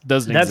 it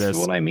doesn't exist. That's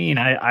what I mean.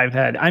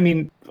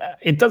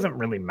 It doesn't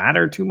really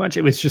matter too much.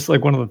 It was just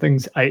like one of the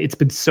things. It's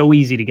been so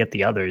easy to get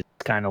the others.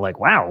 It's kind of like,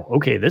 wow,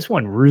 okay, this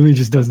one really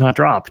just does not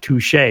drop.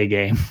 Touche,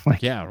 game.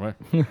 Yeah,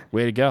 right.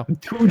 Way to go.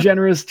 Too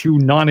generous, too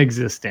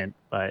non-existent.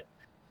 But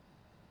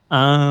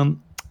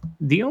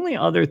the only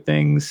other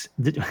things.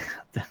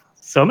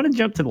 So I'm going to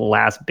jump to the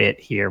last bit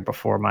here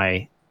before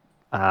my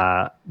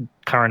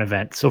current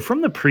event. So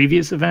from the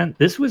previous event,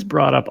 this was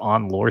brought up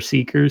on Lore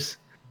Seekers,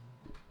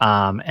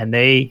 and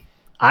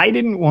I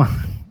didn't want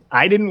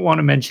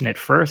to mention it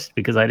first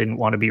because I didn't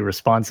want to be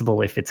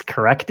responsible if it's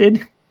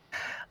corrected,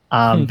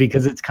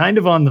 because it's kind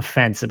of on the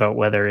fence about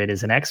whether it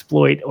is an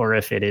exploit or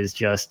if it is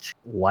just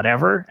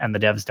whatever, and the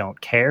devs don't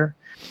care.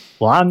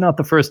 Well, I'm not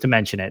the first to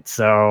mention it,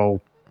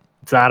 so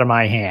it's out of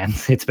my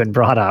hands. It's been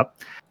brought up.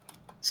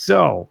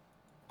 So,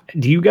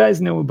 do you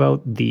guys know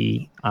about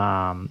the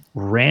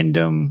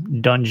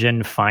random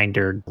dungeon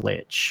finder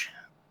glitch?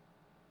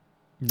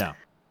 No.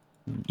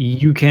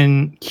 You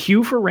can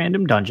queue for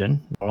random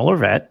dungeon, normal or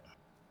vet,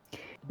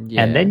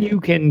 and then you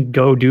can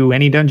go do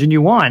any dungeon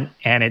you want,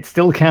 and it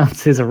still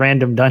counts as a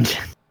random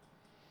dungeon.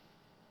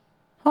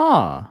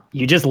 Huh.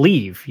 You just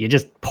leave. You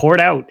just port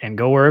out and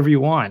go wherever you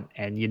want,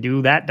 and you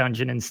do that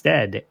dungeon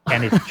instead,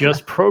 and it's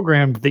just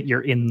programmed that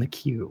you're in the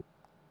queue.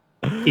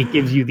 It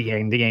gives you the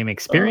end-game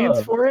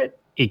experience for it.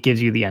 It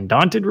gives you the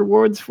Undaunted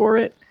rewards for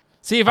it.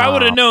 See, if I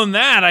would have known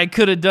that, I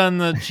could have done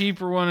the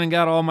cheaper one and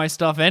got all my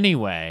stuff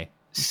anyway.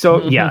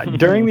 So yeah,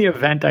 during the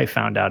event, I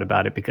found out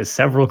about it because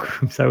several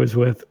groups I was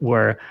with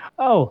were,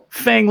 oh,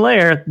 Fang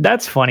Lair,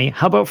 that's funny.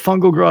 How about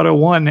Fungal Grotto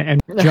 1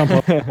 and jump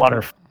up the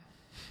water?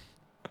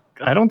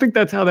 I don't think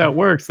that's how that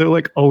works. They're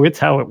like, oh, it's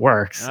how it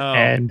works. Oh,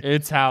 and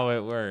it's how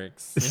it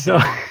works.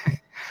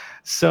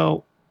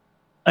 So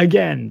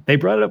again, they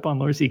brought it up on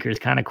Lore Seekers,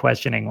 kind of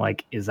questioning,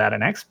 like, is that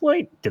an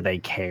exploit? Do they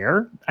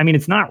care? I mean,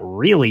 it's not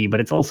really,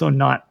 but it's also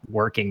not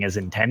working as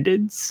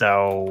intended.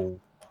 So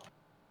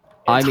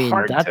it's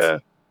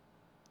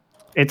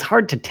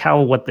hard to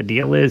tell what the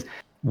deal is.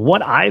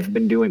 What I've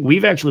been doing,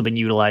 we've actually been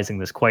utilizing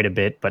this quite a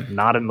bit, but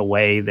not in the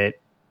way that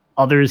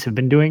others have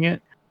been doing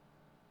it.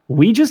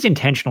 We just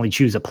intentionally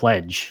choose a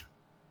pledge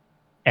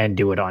and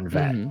do it on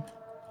Vet,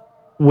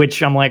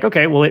 which I'm like,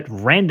 okay, well, it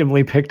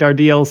randomly picked our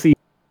DLC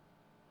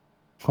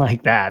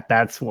like that.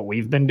 That's what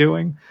we've been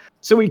doing.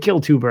 So we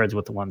kill 2 birds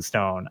with 1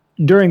 stone.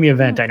 During the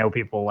event, I know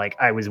people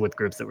I was with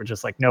groups that were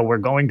just like, no, we're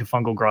going to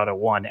Fungal Grotto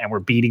 1 and we're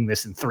beating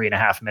this in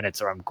 3.5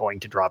 minutes or I'm going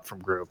to drop from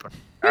group.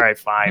 All right,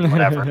 fine,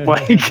 whatever.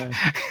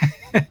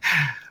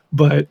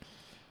 But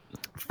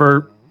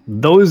for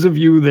those of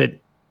you that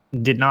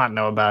did not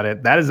know about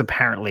it, that is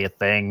apparently a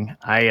thing.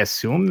 I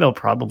assume they'll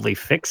probably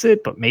fix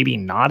it, but maybe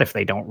not if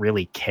they don't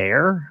really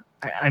care.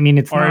 I mean,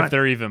 it's or not, if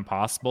they're even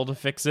possible to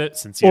fix it,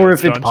 since or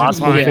if it's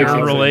possible to fix it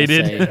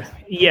related.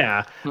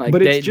 Yeah, like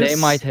but they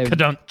might have.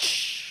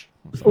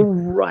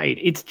 Right,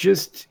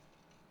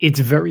 it's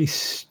very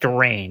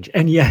strange.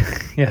 And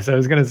yes, I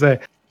was gonna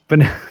say,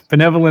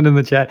 benevolent in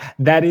the chat.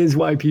 That is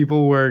why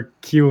people were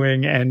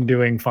queuing and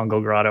doing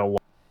Fungal Grotto.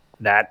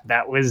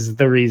 That was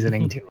the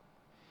reasoning too.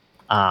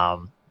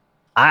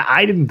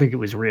 I didn't think it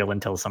was real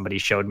until somebody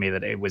showed me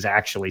that it was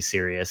actually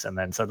serious, and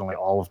then suddenly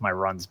all of my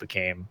runs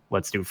became,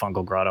 let's do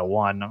Fungal Grotto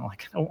 1. I'm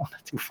like, I don't want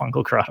to do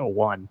Fungal Grotto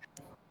 1.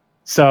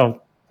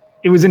 So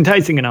it was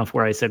enticing enough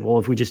where I said, well,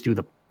 if we just do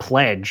the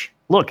pledge,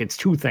 look, it's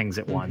 2 things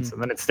at once, and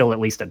then it's still at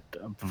least a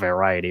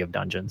variety of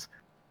dungeons.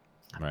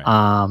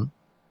 Right.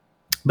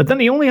 But then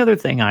the only other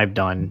thing I've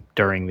done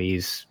during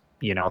these,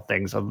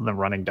 things other than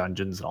running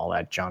dungeons and all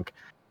that junk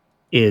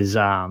is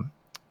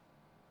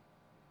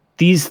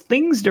these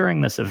things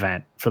during this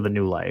event for the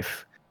New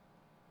Life.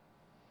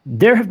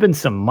 There have been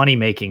some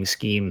money-making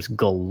schemes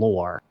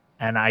galore,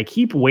 and I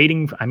keep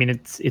waiting. I mean,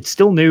 it's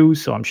still new,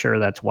 so I'm sure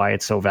that's why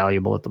it's so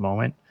valuable at the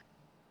moment.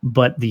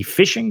 But the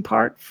fishing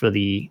part for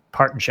the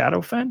part in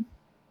Shadowfen,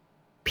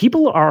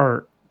 people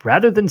are,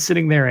 rather than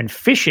sitting there and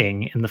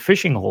fishing in the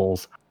fishing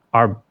holes,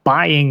 are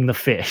buying the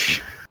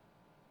fish.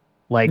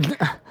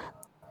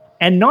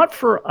 And not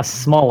for a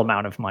small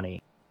amount of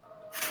money,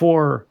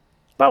 for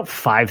about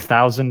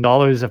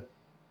 $5,000 a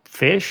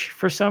fish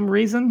for some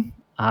reason.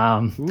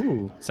 Sounds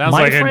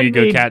like I need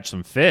to go catch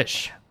some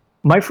fish.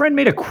 My friend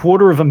made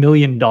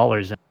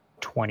 $250,000 in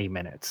 20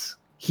 minutes.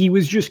 He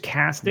was just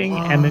casting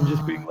and then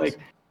just being like,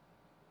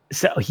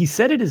 so he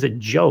said it as a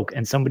joke,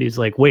 and somebody was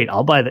like, wait,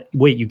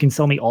 you can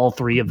sell me all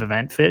 3 of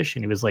event fish?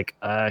 And he was like,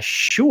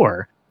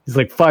 sure. He's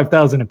like,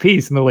 5,000 a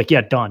piece. And they're like,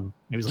 yeah, done. And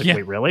he was like,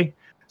 wait, really?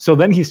 So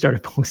then he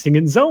started posting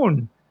in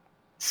Zone,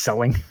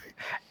 selling,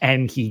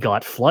 and he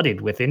got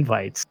flooded with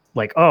invites.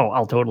 Like, oh,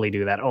 I'll totally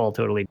do that. Oh, I'll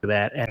totally do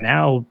that. And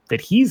now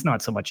that he's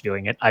not so much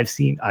doing it, I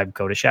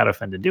go to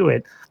Shadowfen to do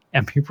it,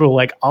 and people are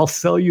like, I'll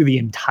sell you the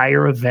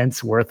entire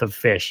event's worth of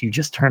fish. You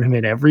just turn them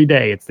in every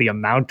day. It's the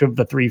amount of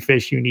the 3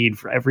 fish you need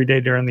for every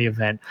day during the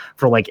event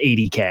for like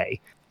 $80K.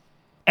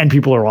 And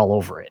people are all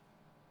over it.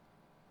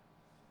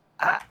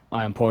 I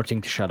am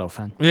porting to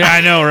Shadowfen. Yeah,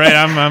 I know, right?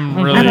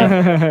 I'm really.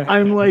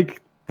 I'm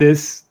like,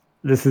 this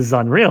is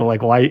unreal.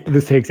 Like, why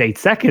this takes 8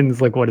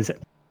 seconds? Like, what is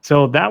it?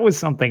 So that was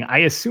something. I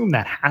assume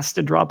that has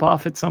to drop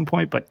off at some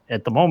point, but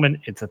at the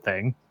moment, it's a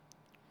thing.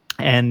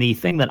 And the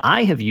thing that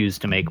I have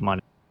used to make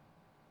money,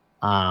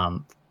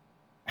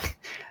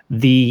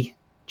 the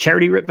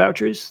charity rip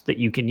vouchers that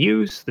you can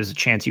use. There's a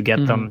chance you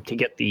get them to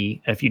get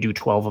if you do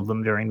 12 of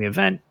them during the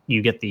event,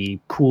 you get the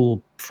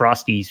cool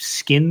frosty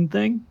skin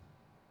thing.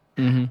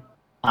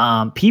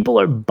 People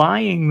are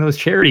buying those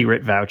charity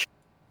writ vouchers.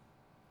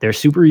 They're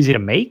super easy to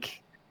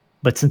make,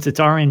 but since it's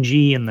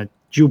RNG and the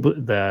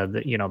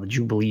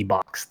Jubilee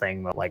box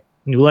thing, the like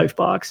New Life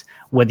box,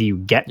 whether you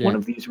get one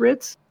of these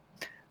writs,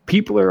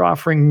 people are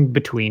offering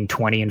between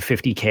 20 and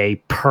 50K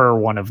per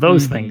one of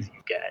those things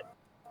you get.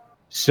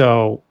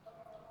 So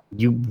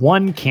you,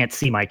 1, can't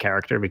see my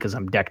character because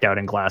I'm decked out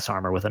in glass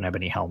armor with an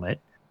ebony helmet.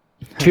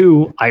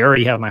 2, I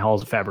already have my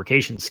Halls of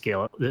Fabrication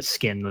the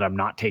skin that I'm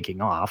not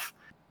taking off.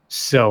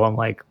 So I'm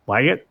like,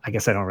 I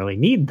guess I don't really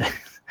need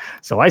this.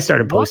 So I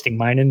started posting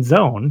mine in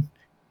Zone,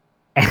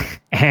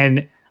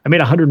 and I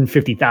made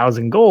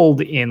 150,000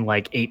 gold in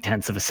like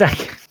 0.8 of a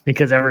second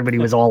because everybody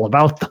was all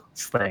about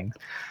those things.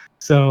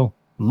 So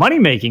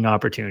money-making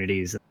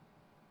opportunities,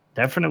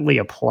 definitely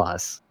a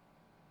plus.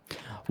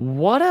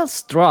 What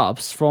else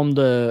drops from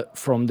the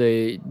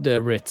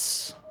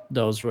writs?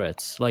 Those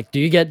writs, like,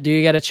 do you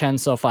get a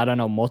chance of, I don't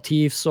know,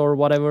 motifs or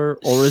whatever,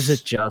 or is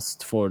it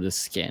just for the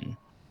skin?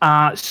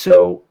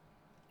 So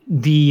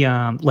the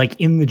like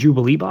in the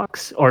Jubilee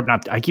box, or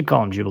not, I keep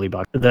calling them Jubilee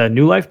box, the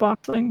New Life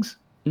box things.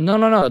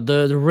 No,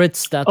 the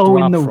writs that Oh,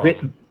 drop in the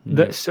from.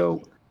 writ,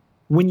 so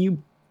when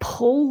you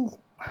pull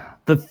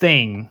the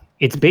thing,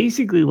 it's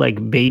basically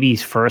like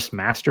baby's first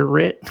master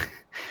writ,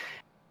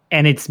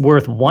 and it's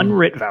worth one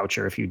writ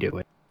voucher if you do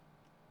it.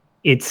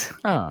 It's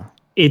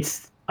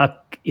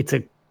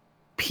a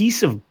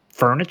piece of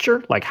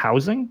furniture, like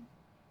housing,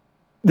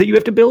 that you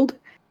have to build.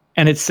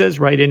 And it says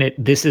right in it,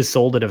 this is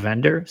sold at a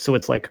vendor. So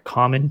it's like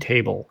common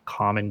table,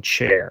 common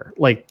chair,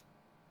 like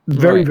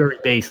very, very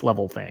base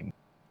level thing.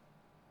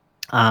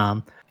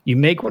 You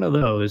make one of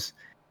those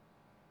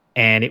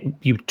and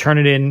you turn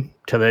it in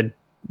to the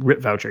writ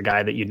voucher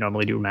guy that you'd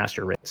normally do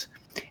master writs.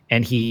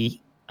 And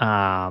he,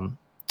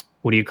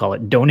 what do you call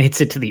it?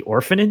 Donates it to the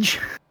orphanage.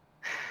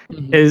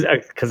 Is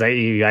because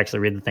you actually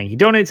read the thing. He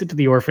donates it to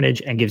the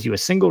orphanage and gives you a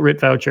single writ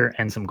voucher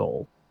and some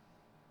gold.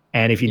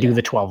 And if you do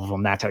the 12 of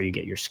them, that's how you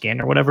get your skin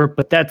or whatever.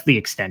 But that's the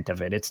extent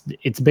of it.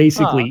 It's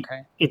basically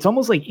it's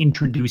almost like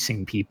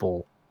introducing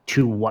people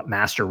to what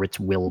master writs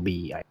will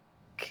be. I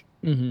think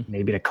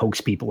maybe to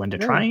coax people into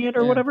trying it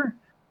or whatever.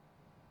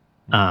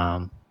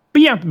 But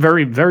yeah,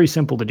 very, very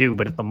simple to do.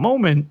 But at the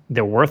moment,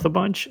 they're worth a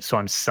bunch, so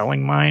I'm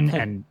selling mine.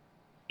 And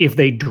if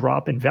they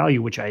drop in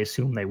value, which I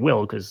assume they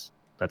will, because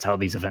that's how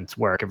these events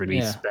work.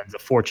 Everybody spends a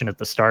fortune at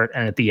the start,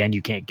 and at the end,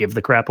 you can't give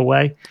the crap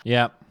away.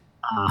 Yep.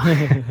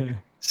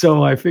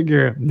 So I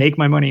figure make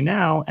my money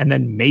now, and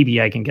then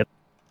maybe I can get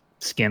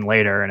skin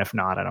later. And if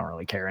not, I don't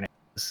really care anymore.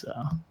 So.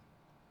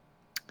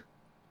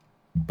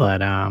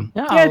 But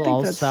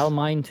I'll sell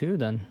mine too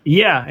then.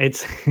 Yeah,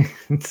 it's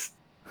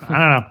I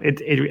don't know.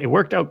 It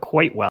worked out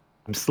quite well.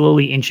 I'm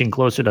slowly inching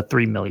closer to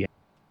 3 million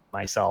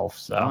myself.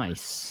 So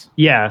nice.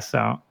 Yeah,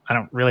 so I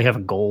don't really have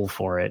a goal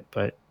for it,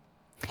 but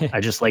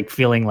I just like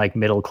feeling like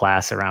middle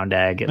class around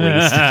Ag at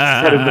least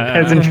instead of the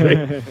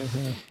peasantry.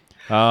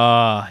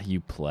 Ah,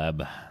 you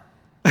pleb.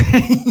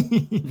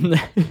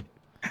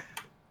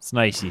 It's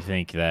nice you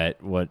think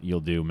that what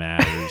you'll do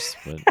matters,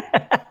 but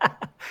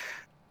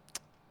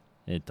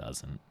it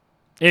doesn't.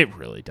 It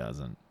really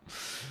doesn't.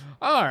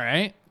 All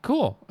right,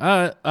 cool.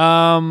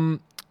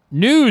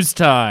 News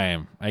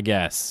time, I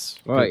guess.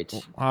 Right.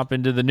 We'll hop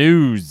into the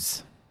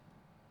news.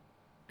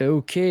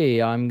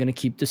 Okay, I'm gonna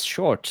keep this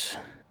short.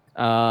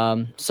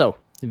 So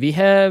we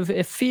have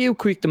a few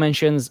quick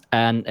dimensions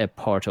and a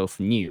part of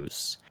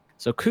news.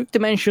 So quick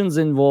dimensions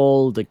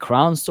involve the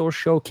Crown Store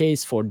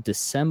showcase for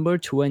December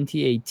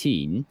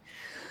 2018.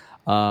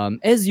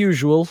 As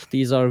usual,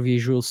 these are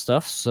visual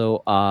stuff.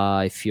 So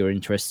if you're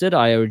interested,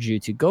 I urge you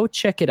to go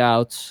check it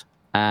out.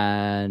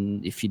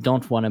 And if you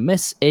don't want to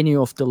miss any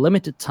of the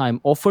limited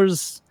time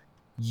offers,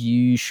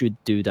 you should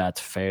do that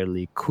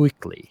fairly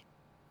quickly.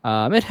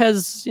 It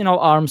has,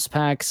 arms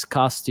packs,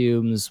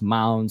 costumes,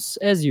 mounts,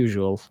 as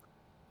usual.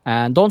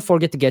 And don't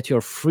forget to get your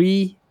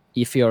free,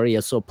 if you're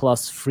ESO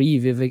Plus, free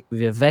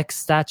Vivek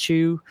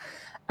statue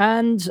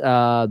and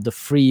the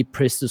free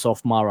Priestess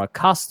of Mara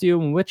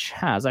costume, which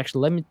has,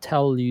 actually, let me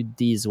tell you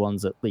these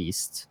ones at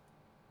least.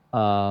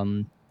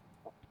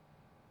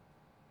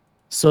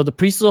 So the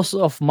Priestess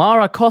of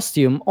Mara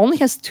costume only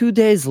has 2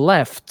 days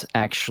left,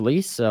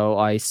 actually. So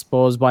I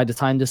suppose by the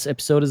time this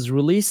episode is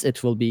released,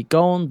 it will be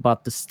gone.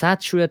 But the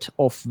statuette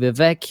of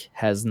Vivek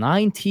has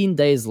 19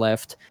 days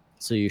left,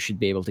 so you should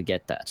be able to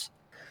get that.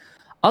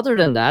 Other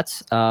than that,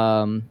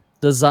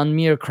 the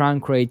Zanmir Crown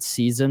Crate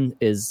season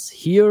is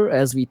here,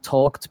 as we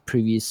talked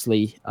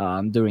previously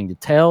during the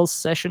Tales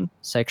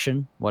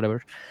section,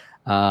 whatever.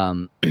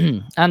 And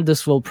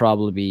this will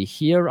probably be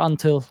here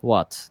until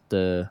what?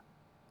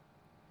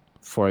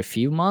 For a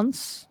few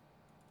months?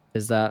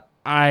 Is that?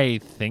 I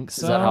think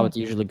so. Is that how it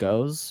usually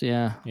goes?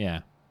 Yeah.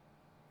 Yeah.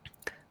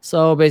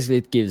 So basically,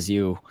 it gives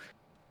you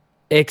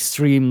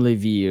extremely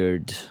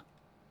weird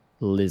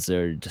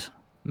lizard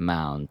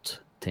mount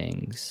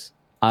things.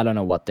 I don't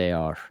know what they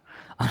are.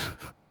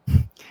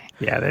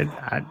 Yeah,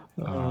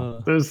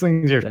 those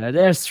things are.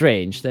 They're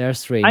strange. They're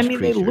strange. I mean,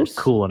 creatures. They look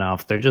cool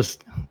enough. They're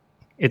just.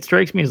 It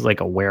strikes me as like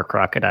a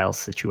were-crocodile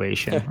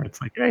situation where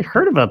it's like I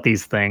heard about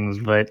these things,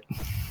 but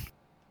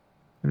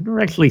I've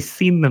never actually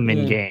seen them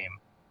in game.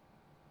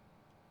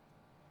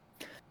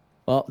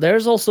 Well,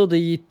 there's also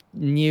the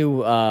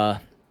new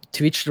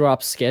Twitch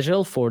drop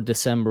schedule for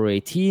December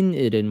 18.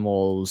 It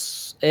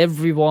involves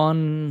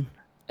everyone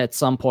at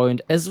some point,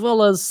 as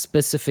well as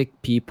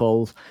specific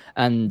people.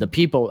 And the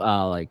people,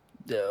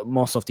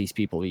 most of these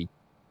people we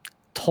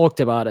talked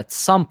about at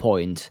some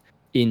point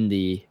in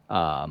the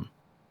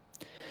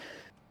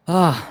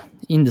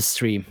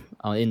stream,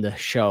 in the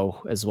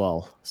show as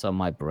well. So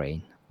my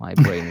brain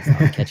is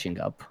not catching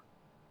up.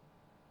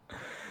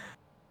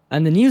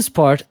 And the news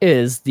part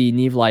is the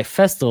Neve Life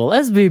Festival,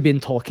 as we've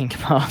been talking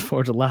about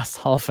for the last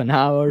half an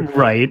hour.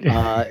 Right.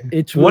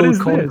 It will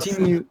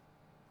continue.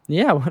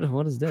 Yeah,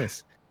 what is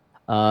this?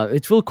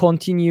 It will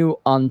continue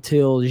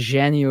until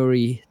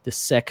January the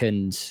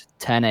 2nd,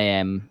 10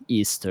 a.m.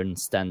 Eastern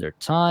Standard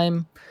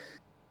Time.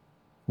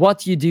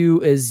 What you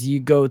do is you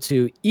go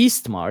to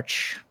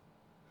Eastmarch,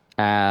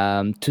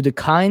 to the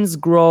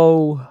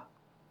Kynesgrove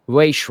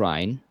Way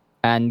Shrine,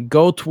 and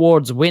go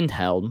towards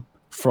Windhelm.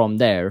 From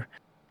there,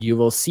 you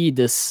will see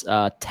this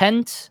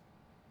tent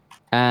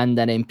and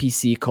an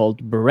NPC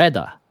called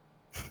Beretta.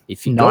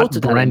 If you go to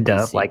Brenda,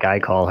 that NPC, like I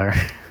call her.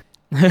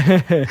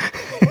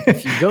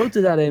 if you go to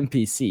that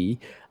NPC,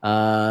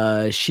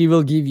 she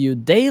will give you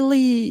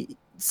daily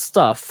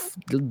stuff,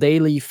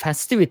 daily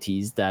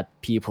festivities that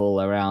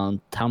people around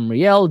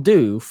Tamriel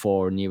do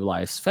for New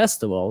Life's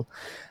festival.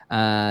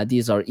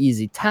 These are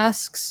easy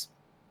tasks,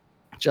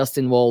 just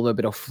involve a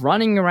bit of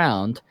running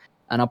around,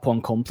 and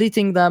upon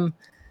completing them,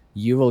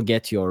 you will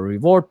get your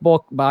reward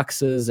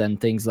boxes and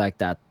things like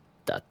that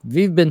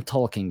we've been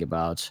talking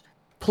about.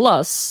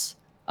 Plus,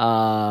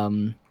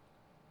 the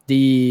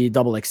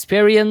double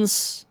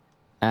experience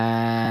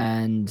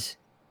and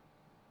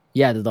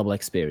the double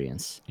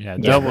experience. Yeah,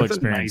 double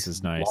experience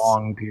is nice.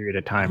 Long period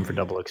of time for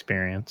double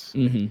experience.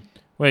 Mm-hmm.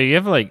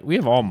 Wait, we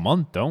have all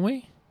month, don't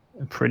we?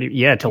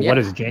 What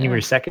is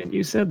January 2nd?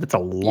 You said that's a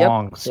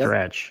long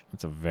stretch.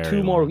 That's a very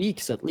 2 more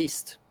weeks at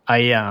least.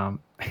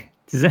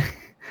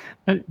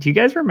 Do you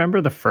guys remember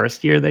the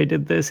first year they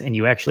did this, and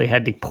you actually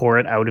had to pour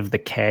it out of the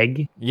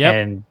keg? Yep.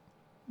 And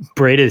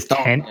Breda's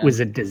tent was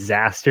a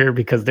disaster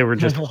because there were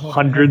just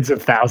hundreds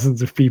of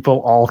thousands of people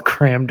all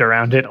crammed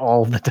around it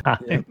all the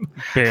time. Yep.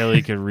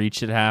 Barely could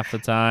reach it half the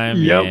time.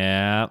 Yep.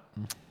 Yeah.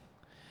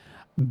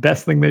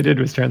 Best thing they did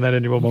was turn that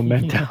into a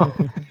memento.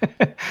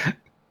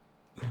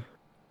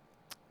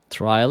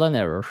 Trial and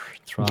error.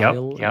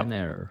 And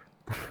error.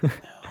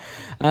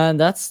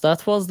 And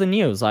that was the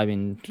news. I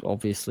mean,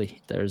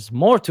 obviously, there's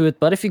more to it,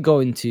 but if you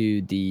go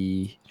into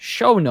the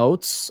show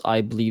notes,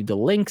 I believe the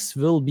links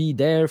will be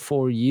there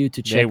for you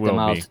to check them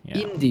out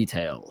in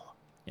detail.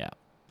 Yeah,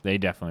 they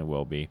definitely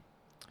will be.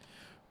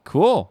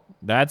 Cool.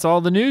 That's all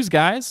the news,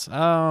 guys.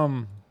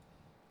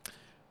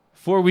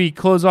 Before we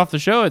close off the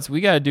show,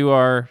 we got to do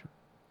our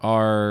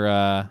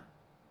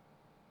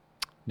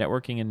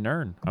networking in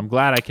Nern. I'm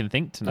glad I can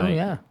think tonight. Oh,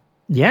 yeah.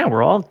 Yeah,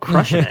 we're all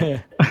crushing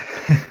it.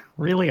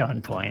 Really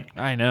on point.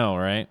 I know,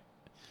 right?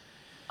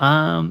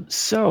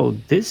 So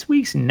this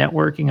week's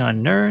networking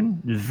on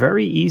Nern,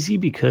 very easy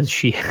because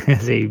she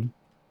has a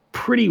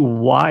pretty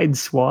wide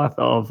swath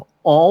of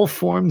all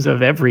forms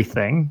of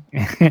everything,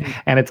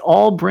 and it's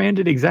all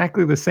branded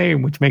exactly the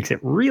same, which makes it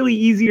really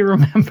easy to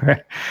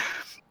remember.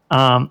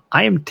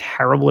 I am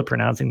terrible at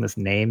pronouncing this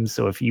name,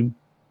 so if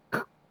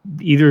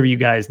either of you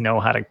guys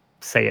know how to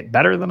say it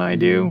better than I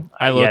do,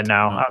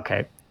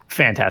 okay.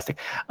 Fantastic.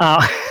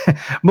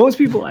 Most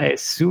people, I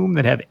assume,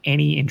 that have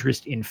any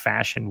interest in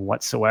fashion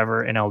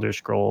whatsoever in Elder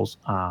Scrolls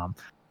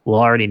will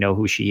already know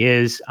who she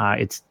is.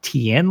 It's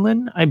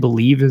Tianlin, I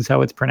believe is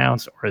how it's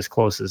pronounced, or as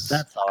close as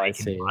that's how I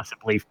can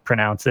possibly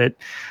pronounce it.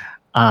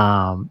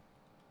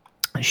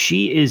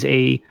 She is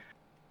a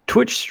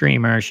Twitch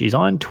streamer. She's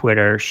on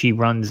Twitter. She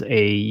runs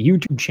a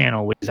YouTube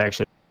channel, which is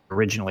actually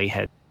originally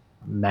had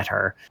met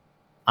her.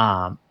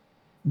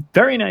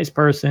 Very nice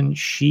person.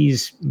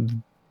 She's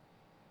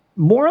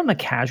more on the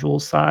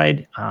casual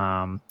side.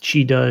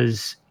 She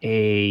does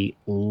a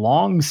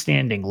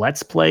long-standing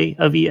Let's Play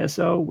of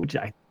ESO, which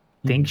I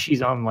think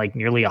she's on like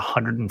nearly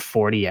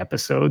 140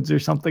 episodes or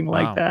something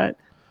like that.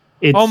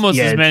 It's almost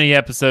as many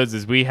episodes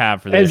as we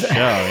have for this show.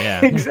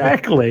 Yeah,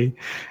 exactly.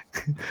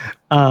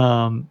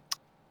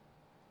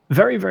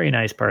 Very, very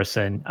nice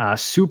person.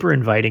 Super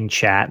inviting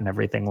chat and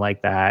everything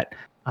like that.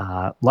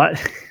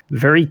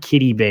 Very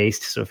kitty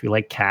based, so if you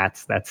like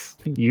cats, that's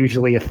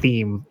usually a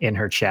theme in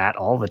her chat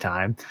all the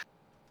time.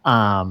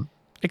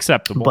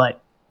 Acceptable.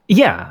 But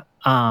yeah,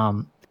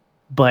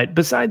 but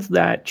besides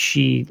that,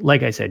 she,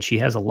 like I said, she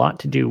has a lot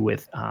to do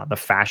with the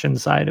fashion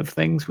side of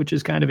things, which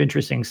is kind of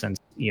interesting since,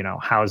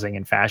 housing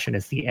and fashion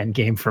is the end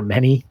game for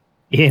many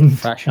in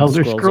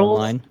Elder Scrolls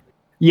Online.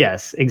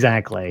 Yes,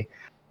 exactly.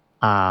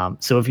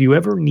 So if you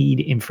ever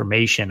need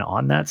information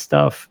on that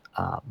stuff,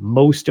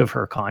 most of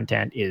her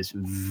content is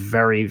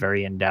very,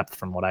 very in-depth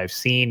from what I've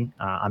seen.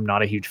 I'm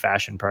not a huge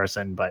fashion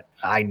person, but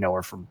I know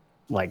her from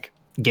like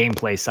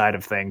gameplay side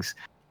of things.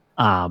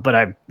 But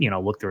I've,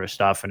 looked through her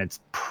stuff and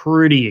it's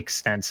pretty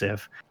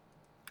extensive.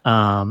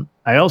 I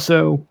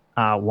also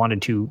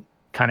wanted to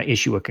kind of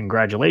issue a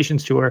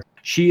congratulations to her.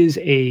 She is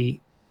a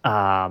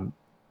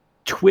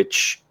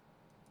Twitch,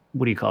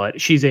 what do you call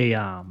it? She's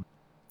a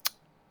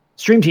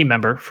stream team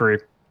member for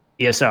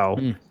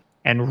ESO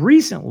and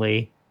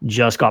recently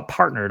just got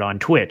partnered on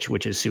Twitch,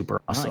 which is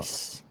super awesome.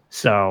 Nice.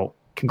 So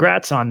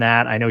congrats on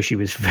that. I know she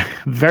was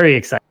very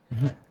excited.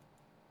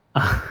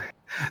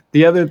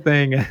 The other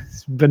thing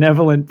is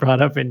Benevolent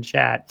brought up in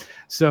chat.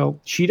 So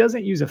she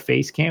doesn't use a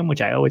face cam,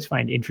 which I always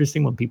find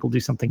interesting when people do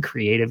something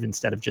creative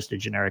instead of just a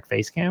generic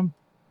face cam.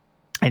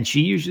 And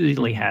she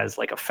usually has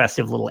like a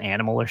festive little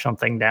animal or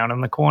something down in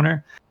the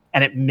corner,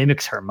 and it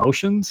mimics her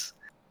motions.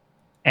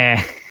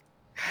 And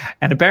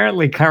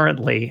apparently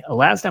currently,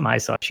 last time I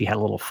saw it, she had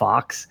a little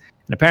fox.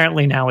 And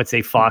apparently now it's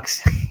a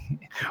fox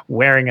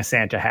wearing a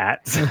Santa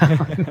hat.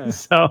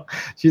 So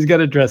she's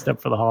got it dressed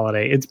up for the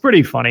holiday. It's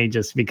pretty funny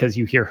just because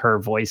you hear her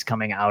voice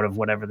coming out of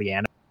whatever the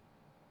animal.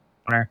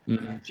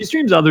 She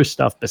streams other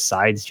stuff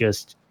besides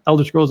just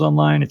Elder Scrolls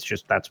Online. It's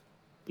just that's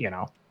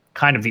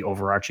kind of the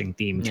overarching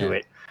theme to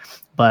it.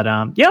 But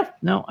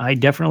I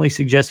definitely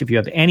suggest if you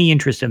have any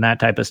interest in that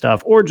type of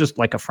stuff, or just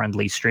like a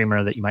friendly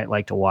streamer that you might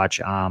like to watch,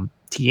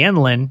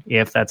 Tianlin,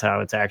 if that's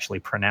how it's actually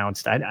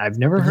pronounced. I've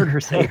never heard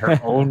her say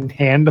her own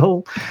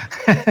handle,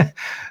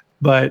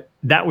 but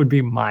that would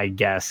be my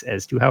guess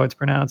as to how it's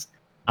pronounced.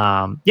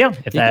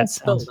 If that's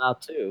spelled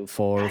out too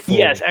for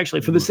yes,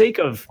 actually, for the sake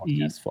of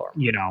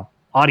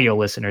audio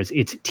listeners,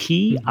 it's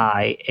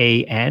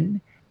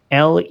TIANLEIN,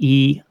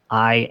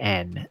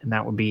 and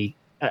that would be.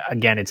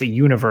 Again, it's a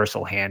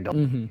universal handle.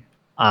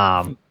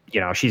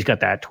 She's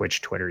got that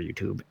Twitch, Twitter,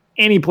 YouTube,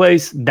 any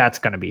place, that's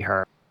going to be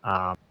her.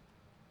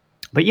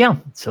 But yeah,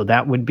 so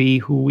that would be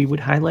who we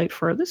would highlight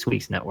for this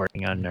week's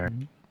Networking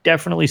Unknown.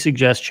 Definitely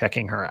suggest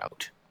checking her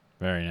out.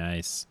 Very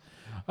nice.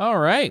 All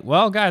right.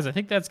 Well, guys, I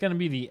think that's going to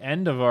be the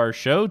end of our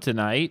show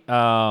tonight.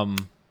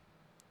 Thank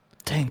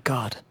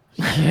God.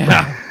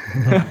 Yeah.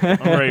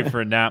 I'm ready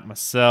for a nap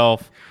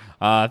myself.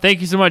 Thank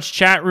you so much,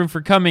 chat room,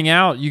 for coming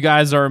out. You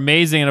guys are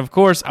amazing. And, of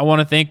course, I want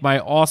to thank my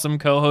awesome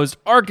co-host,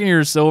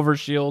 Arcaneer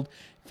Silvershield.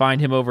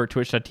 Find him over at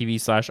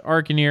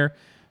twitch.tv/Arcaneer.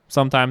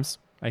 Sometimes,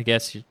 I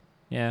guess,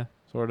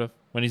 sort of,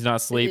 when he's not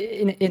asleep.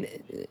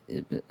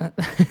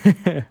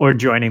 Or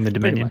joining the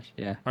Dominion. Much,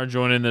 yeah. Or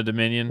joining the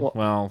Dominion.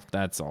 Well,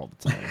 that's all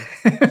the time.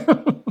 That's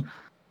all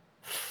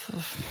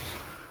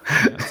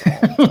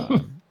the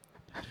time.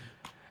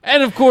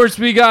 And, of course,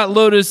 we got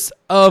Lotus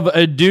of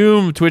a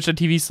Doom,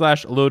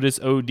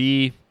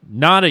 twitch.tv/LotusOD.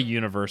 Not a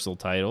universal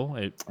title.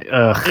 It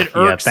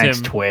irks thanks,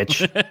 him.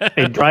 Twitch.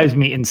 It drives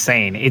me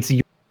insane. It's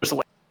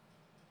universal.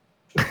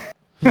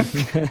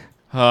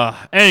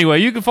 Anyway,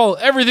 you can follow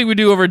everything we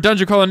do over at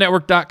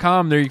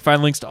DungeonCrawlerNetwork.com. There you can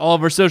find links to all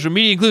of our social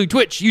media, including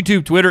Twitch,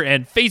 YouTube, Twitter,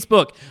 and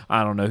Facebook.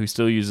 I don't know who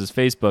still uses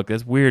Facebook.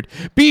 That's weird.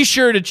 Be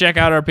sure to check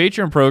out our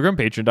Patreon program,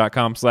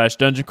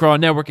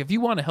 patreon.com/DungeonCrawlerNetwork. If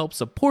you want to help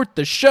support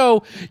the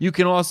show, you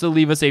can also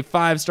leave us a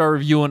 5-star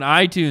review on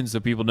iTunes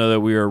so people know that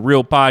we are a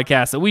real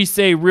podcast, that we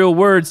say real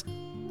words,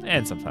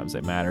 and sometimes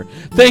they matter.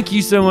 Thank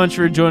you so much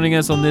for joining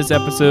us on this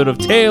episode of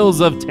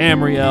Tales of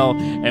Tamriel,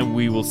 and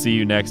we will see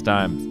you next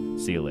time.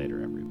 See you later,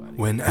 everybody.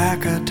 When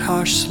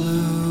Akatosh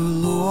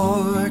slew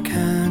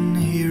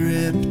Lorcan, he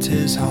ripped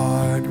his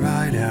heart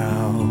right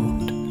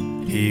out.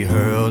 He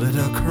hurled it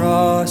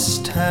across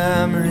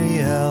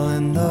Tamriel,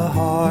 and the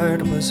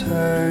heart was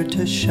heard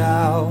to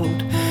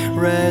shout,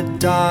 red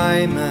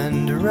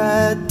diamond,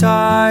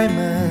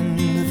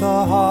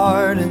 the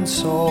heart and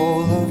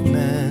soul of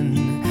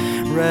men.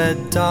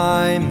 Red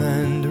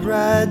diamond,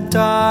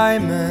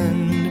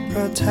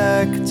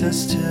 protect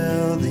us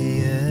till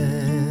the end.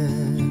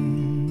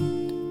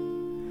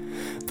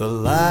 The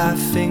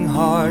laughing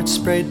heart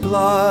sprayed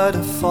blood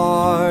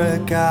afar, a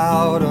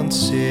gout on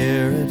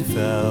Cyril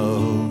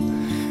fell,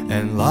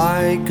 and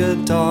like a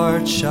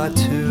dart shot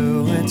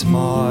to its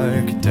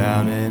mark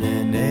down in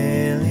an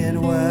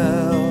alien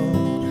well.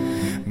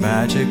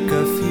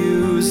 Magica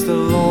fused the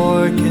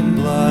Lorcan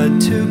blood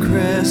to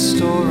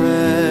crystal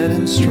red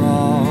and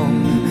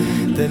strong.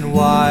 Then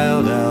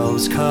wild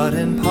elves cut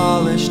and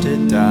polished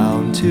it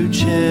down to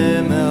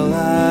Chimel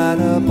at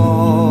a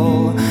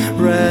ball.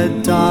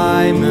 Red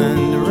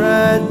diamond,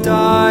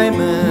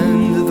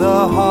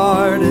 the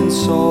heart and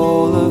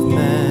soul of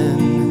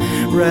men.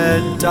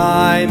 Red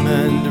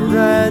diamond,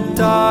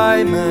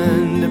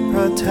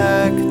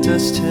 protect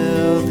us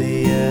till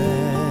the end.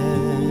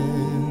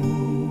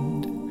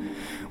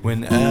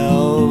 When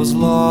elves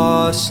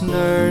lost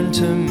Nirn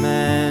to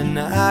men,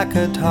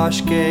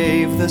 Akatosh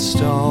gave the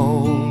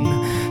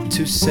stone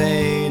to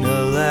Saint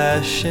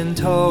Alesh in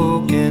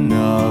token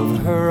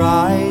of her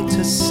right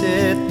to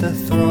sit the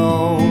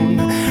throne.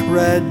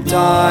 Red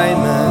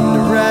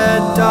diamond,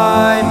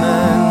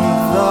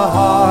 the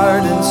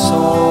heart and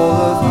soul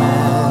of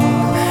men.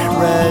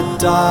 Red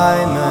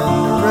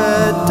diamond,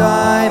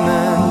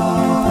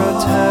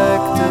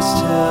 protect us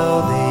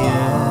till the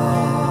end.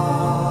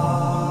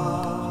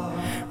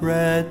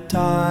 Red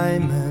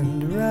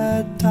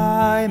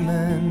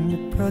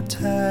diamond,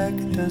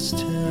 protect us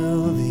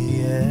till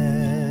the end.